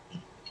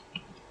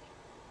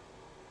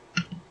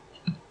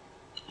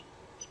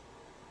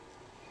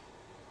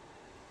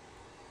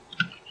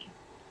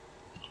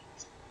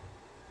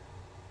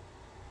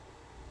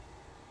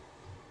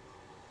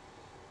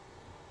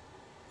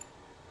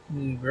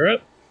 Lube her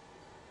up.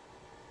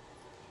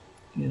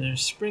 Get our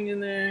spring in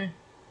there.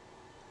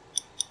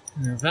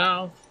 And our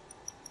valve.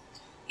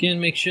 Again,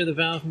 make sure the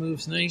valve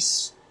moves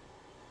nice.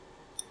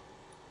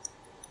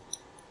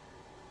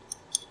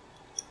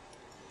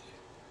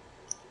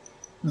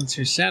 Once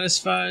you're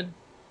satisfied,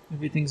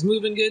 everything's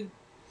moving good,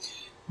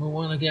 we'll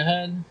want to go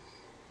ahead,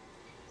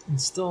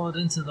 install it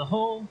into the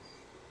hole.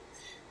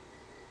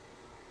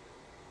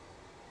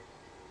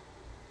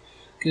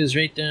 Goes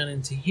right down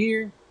into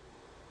here.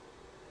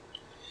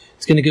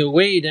 It's going to go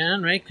way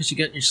down, right? Because you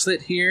got your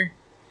slit here,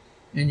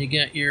 and you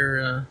got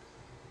your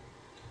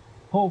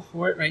hole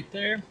for it right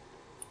there.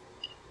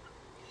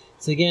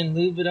 So again,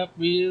 lube it up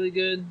really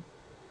good.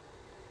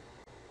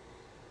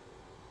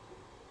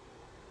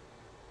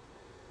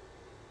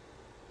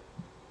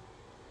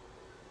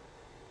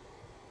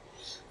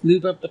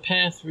 Lube up the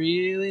path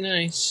really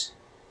nice.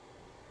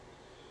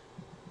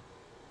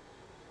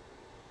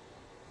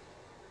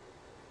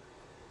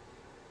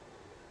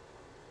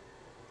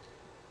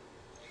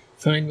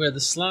 Find where the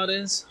slot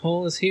is.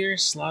 Hole is here,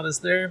 slot is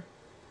there.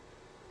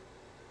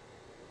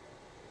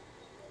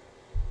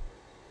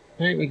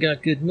 Alright, we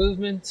got good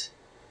movement.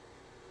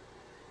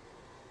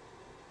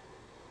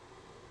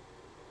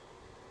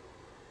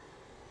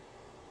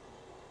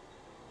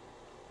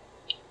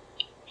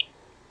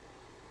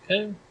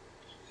 Okay,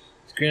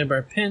 let's grab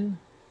our pin.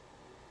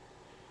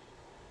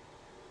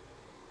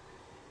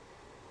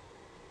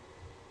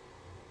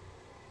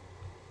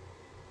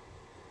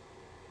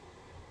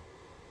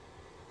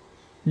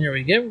 There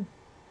we go.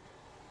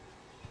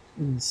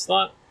 In the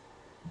slot.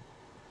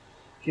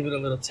 Give it a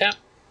little tap.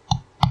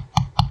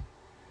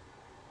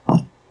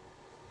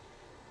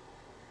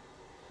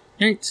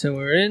 Alright, so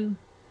we're in.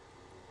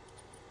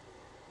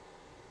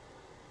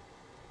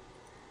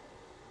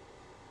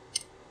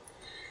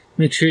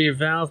 Make sure your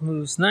valve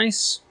moves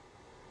nice.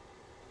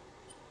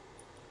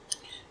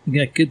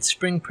 You got good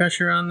spring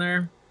pressure on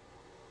there.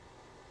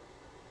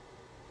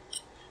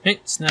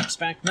 Alright, snaps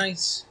back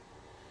nice.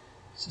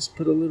 Let's just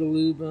put a little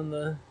lube on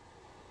the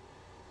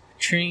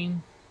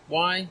train.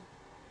 Why?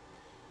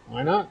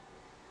 Why not?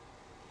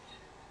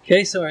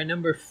 Okay, so our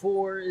number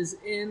 4 is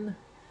in.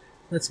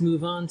 Let's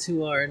move on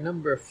to our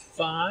number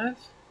 5.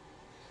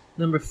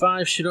 Number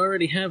 5 should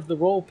already have the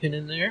roll pin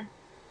in there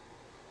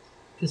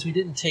because we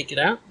didn't take it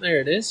out.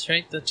 There it is,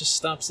 right? That just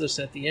stops us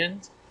at the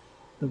end,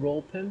 the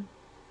roll pin.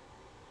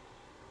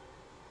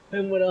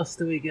 And what else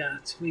do we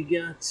got? We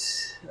got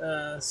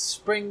a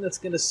spring that's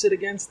going to sit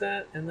against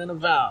that, and then a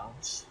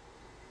valve.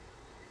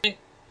 Okay.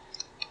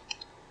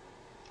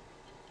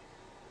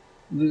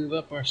 Lube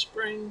up our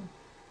spring.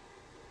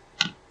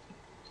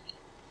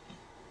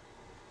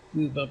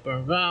 Lube up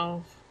our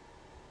valve.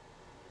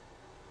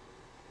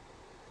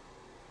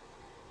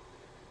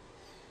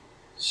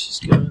 She's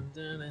going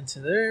down into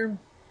there.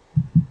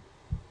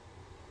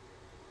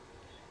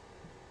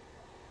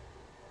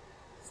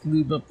 Let's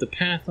lube up the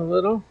path a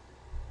little.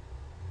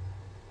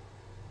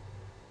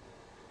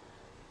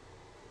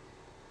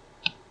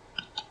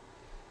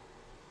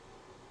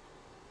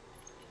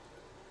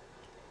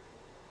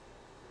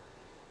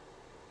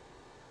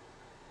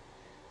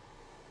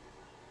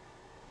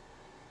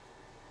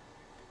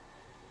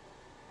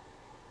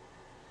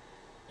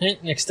 Okay,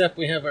 next up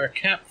we have our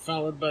cap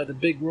followed by the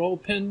big roll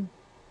pin.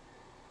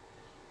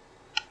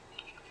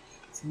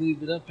 Let's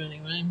lube it up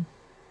anyway.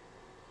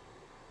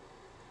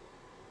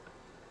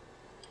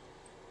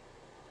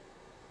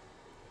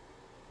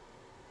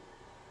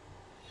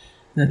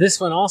 Now this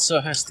one also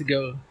has to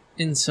go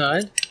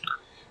inside,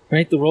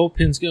 right? The roll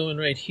pin's going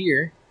right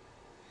here,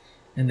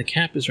 and the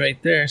cap is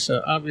right there,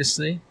 so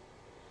obviously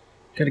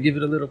got to give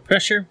it a little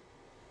pressure.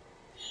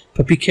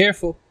 But be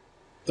careful.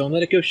 Don't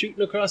let it go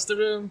shooting across the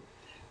room.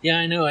 Yeah,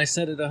 I know, I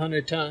said it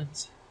 100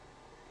 times.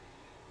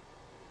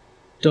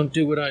 Don't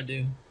do what I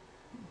do.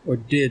 Or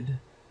did.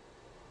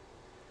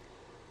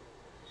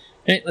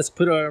 Okay, let's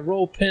put our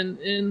roll pin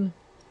in.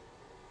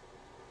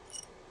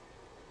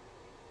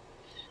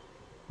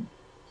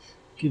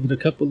 Give it a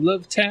couple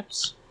love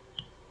taps.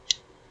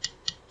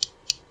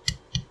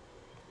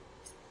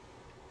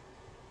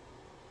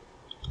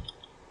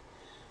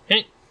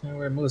 Okay, now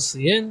we're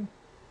mostly in.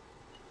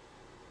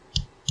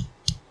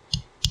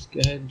 Let's go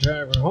ahead and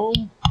drive her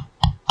home.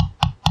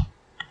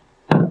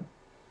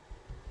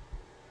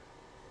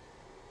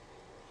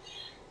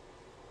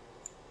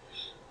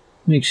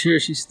 Make sure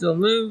she still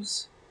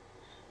moves.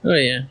 Oh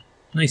yeah,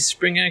 nice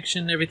spring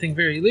action, everything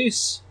very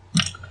loose.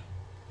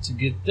 It's a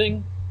good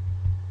thing.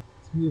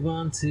 Let's move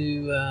on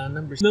to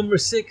number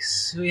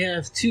 6. We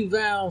have 2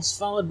 valves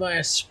followed by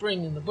a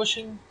spring in the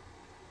bushing.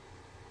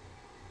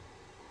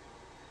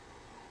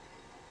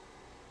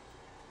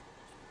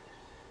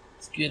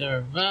 Let's get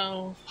our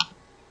valve.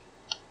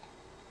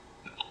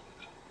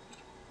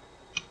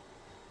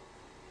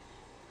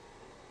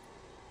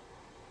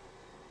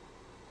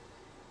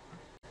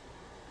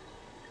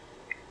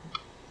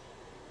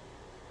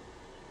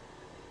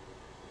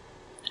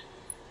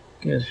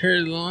 Get her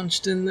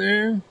launched in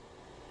there.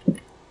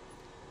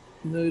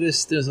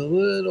 Notice there's a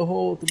little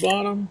hole at the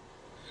bottom.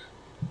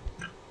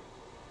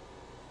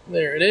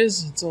 There it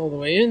is. It's all the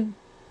way in.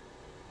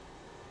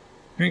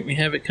 Alright, we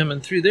have it coming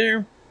through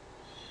there.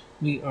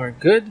 We are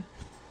good.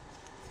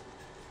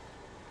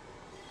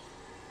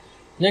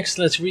 Next,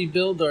 let's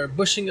rebuild our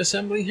bushing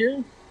assembly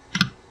here.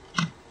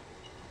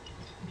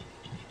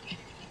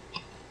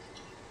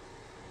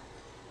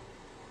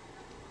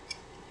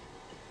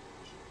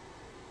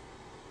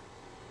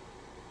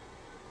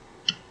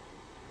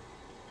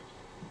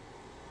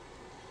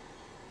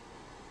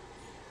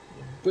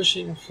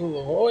 Bushing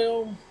full of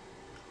oil.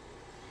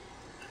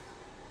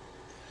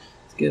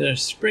 Let's get our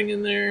spring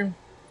in there.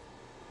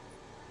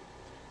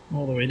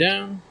 All the way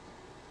down.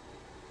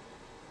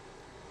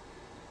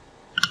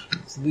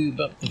 Let's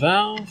lube up the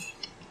valve.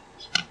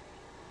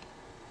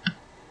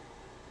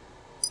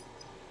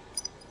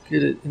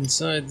 Get it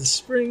inside the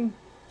spring.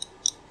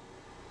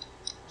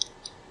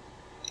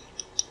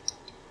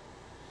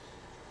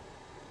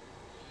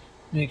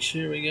 Make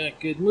sure we got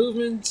good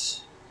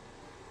movement.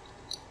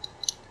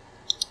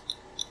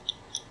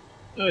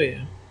 Oh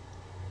yeah.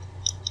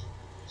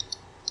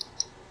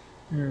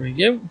 There we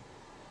go.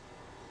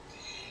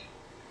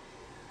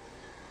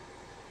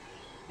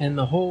 And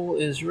the hole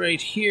is right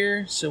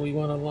here, so we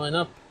want to line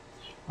up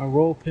our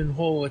roll pin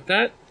hole with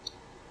that.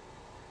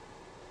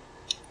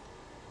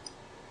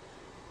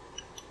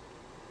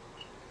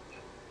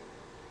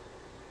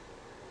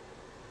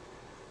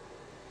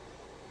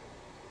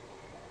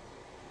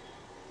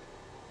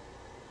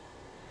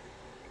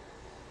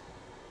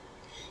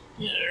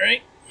 All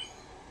right.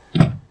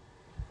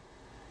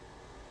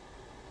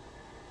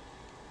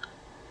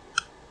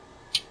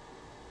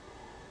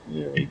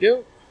 There we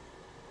go.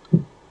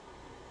 Got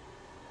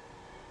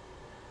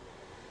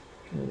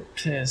it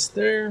past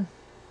there.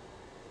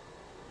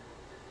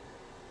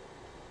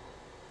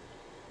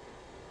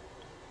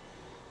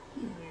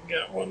 We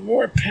got one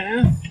more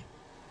path.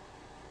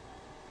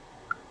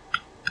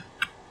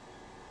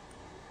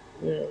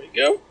 There we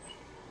go.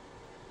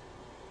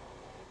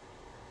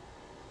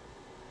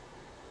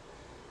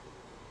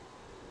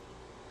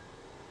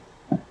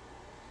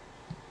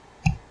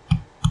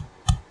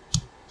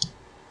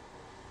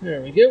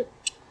 There we go.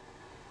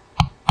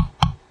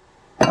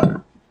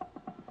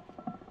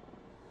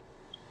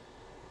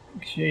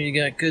 Make sure you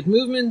got good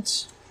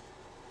movement.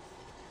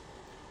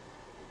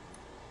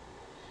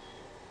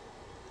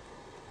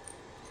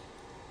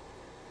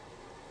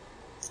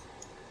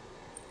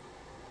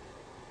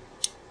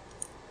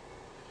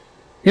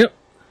 Yep,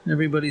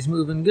 everybody's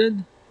moving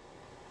good.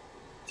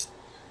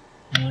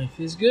 Life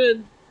is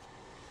good.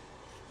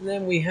 And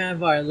then we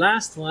have our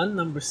last one,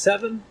 number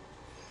 7.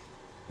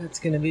 That's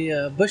going to be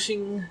a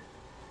bushing,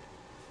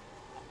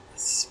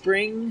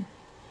 spring,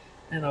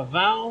 and a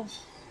valve.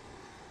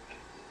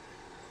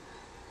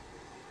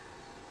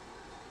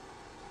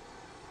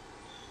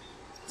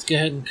 Let's go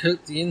ahead and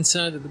coat the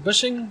inside of the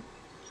bushing.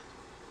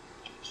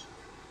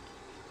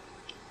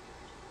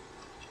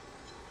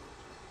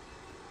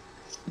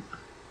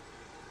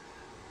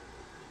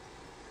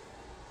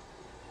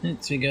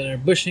 So we got our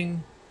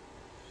bushing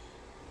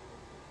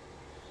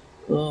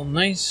all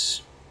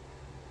nice.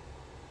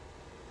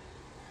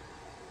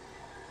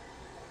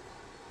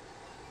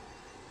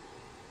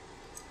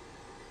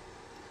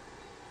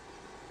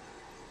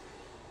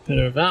 Put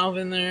our valve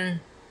in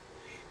there.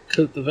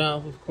 coat the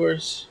valve, of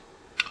course.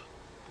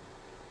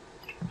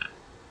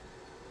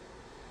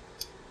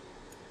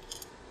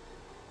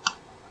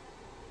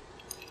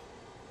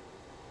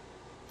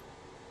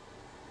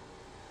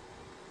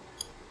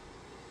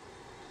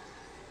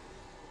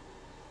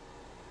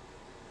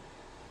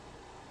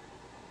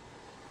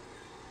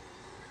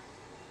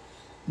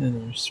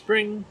 Then our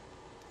spring.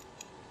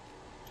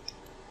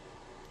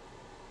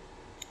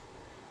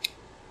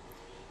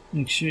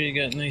 Make sure you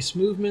got nice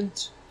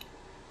movement.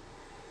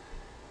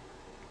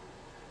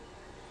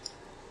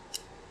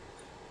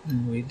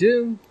 And we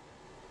do.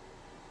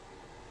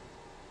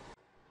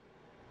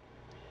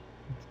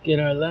 Let's get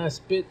our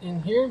last bit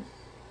in here.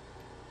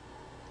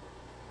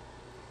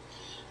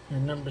 Our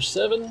number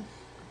 7.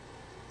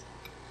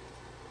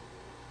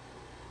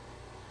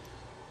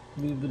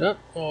 Move it up,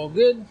 all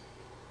good.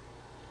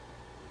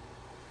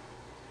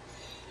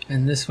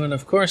 And this one,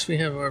 of course, we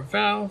have our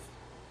valve.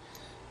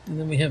 And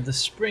then we have the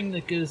spring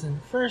that goes in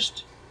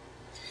first.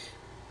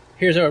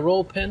 Here's our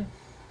roll pin.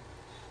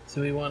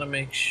 So we want to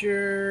make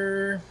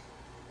sure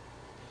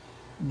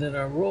that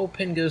our roll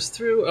pin goes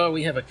through. Oh,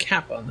 we have a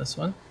cap on this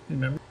one,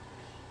 remember.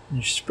 And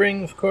your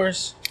spring, of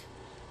course,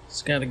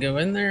 it's got to go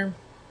in there.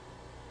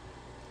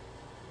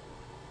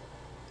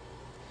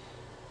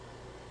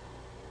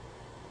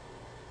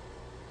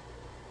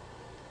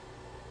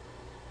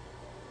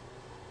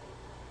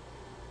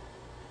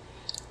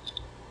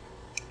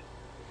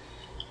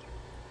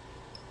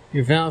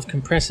 Your valve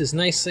compresses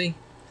nicely.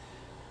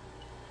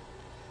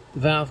 The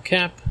valve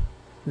cap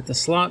with the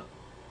slot.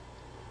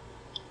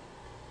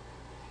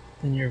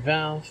 Then your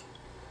valve.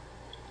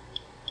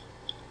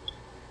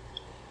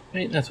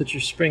 Right, that's what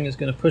your spring is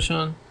going to push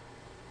on.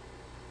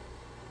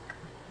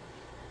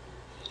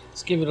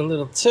 Let's give it a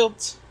little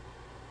tilt.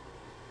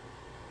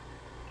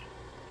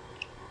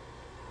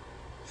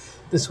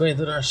 This way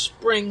that our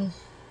spring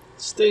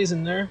stays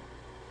in there.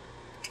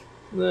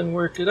 Then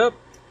work it up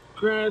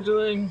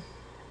gradually.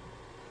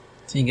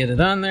 So you get it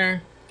on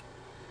there.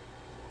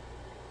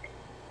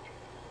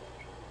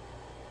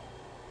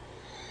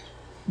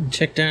 And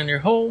check down your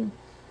hole.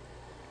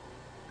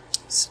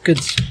 It's good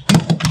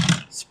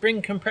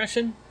spring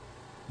compression.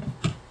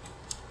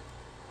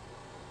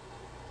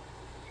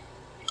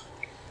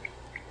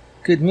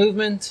 Good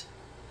movement.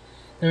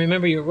 Now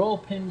remember your roll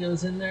pin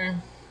goes in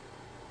there.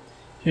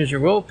 Here's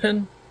your roll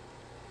pin.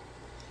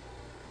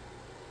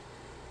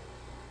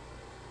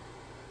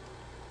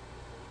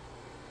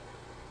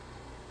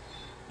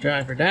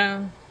 Drive her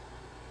down.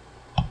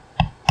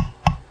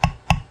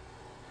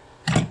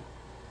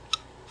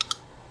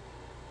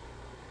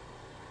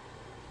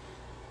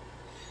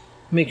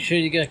 Make sure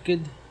you got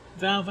good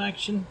valve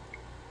action.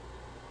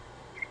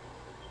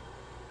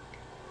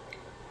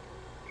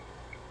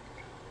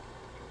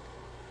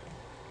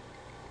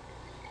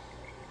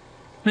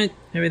 Right,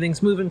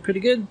 everything's moving pretty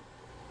good.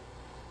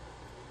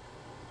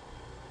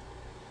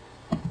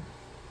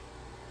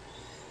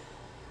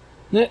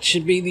 That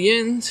should be the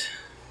end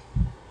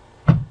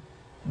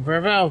of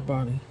our valve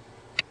body.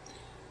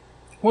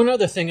 One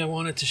other thing I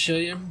wanted to show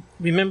you.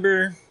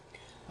 Remember,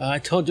 I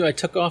told you I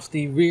took off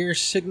the rear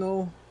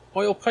signal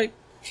oil pipe?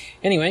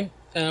 Anyway,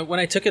 when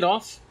I took it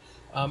off,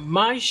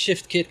 my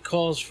shift kit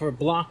calls for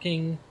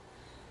blocking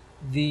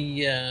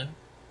the,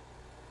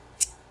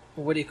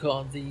 what do you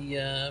call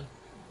it?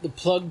 The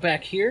plug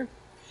back here.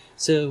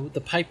 So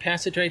the pipe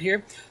passage right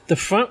here. The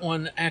front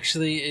one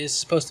actually is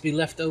supposed to be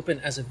left open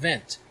as a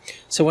vent.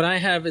 So what I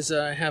have is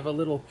I have a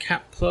little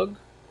cap plug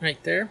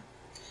right there.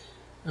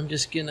 I'm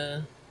just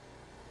gonna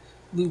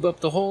lube up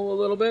the hole a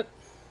little bit.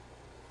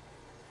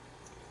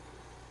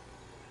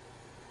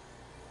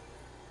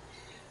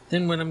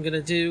 Then what I'm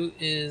gonna do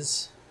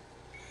is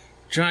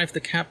drive the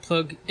cap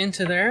plug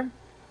into there.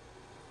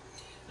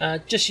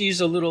 Just use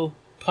a little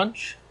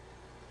punch.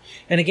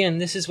 And again,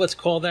 this is what's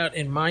called out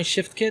in my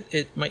shift kit.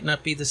 It might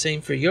not be the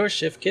same for your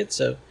shift kit,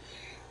 so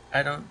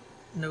I don't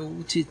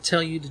know to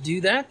tell you to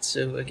do that.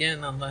 So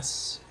again,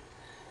 unless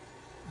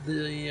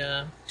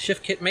the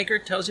shift kit maker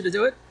tells you to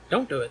do it,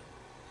 don't do it.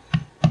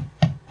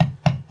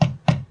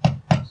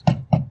 Just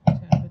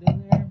tap it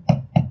in there.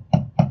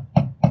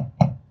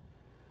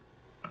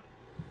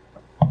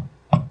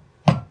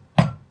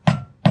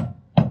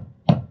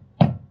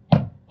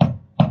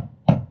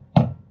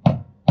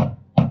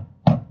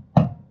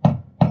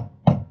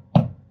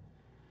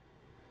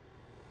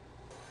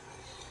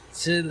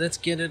 So let's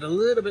get it a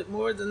little bit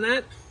more than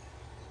that.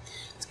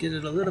 Let's get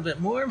it a little bit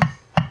more.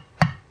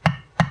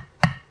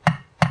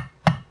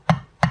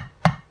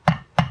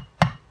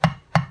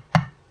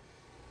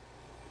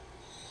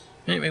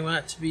 Right, we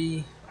want it to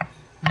be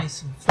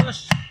nice and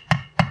flush.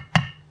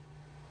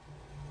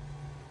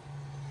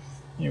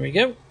 There we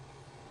go.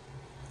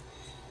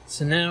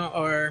 So now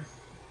our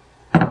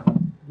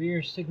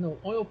rear signal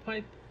oil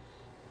pipe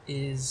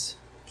is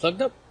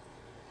plugged up.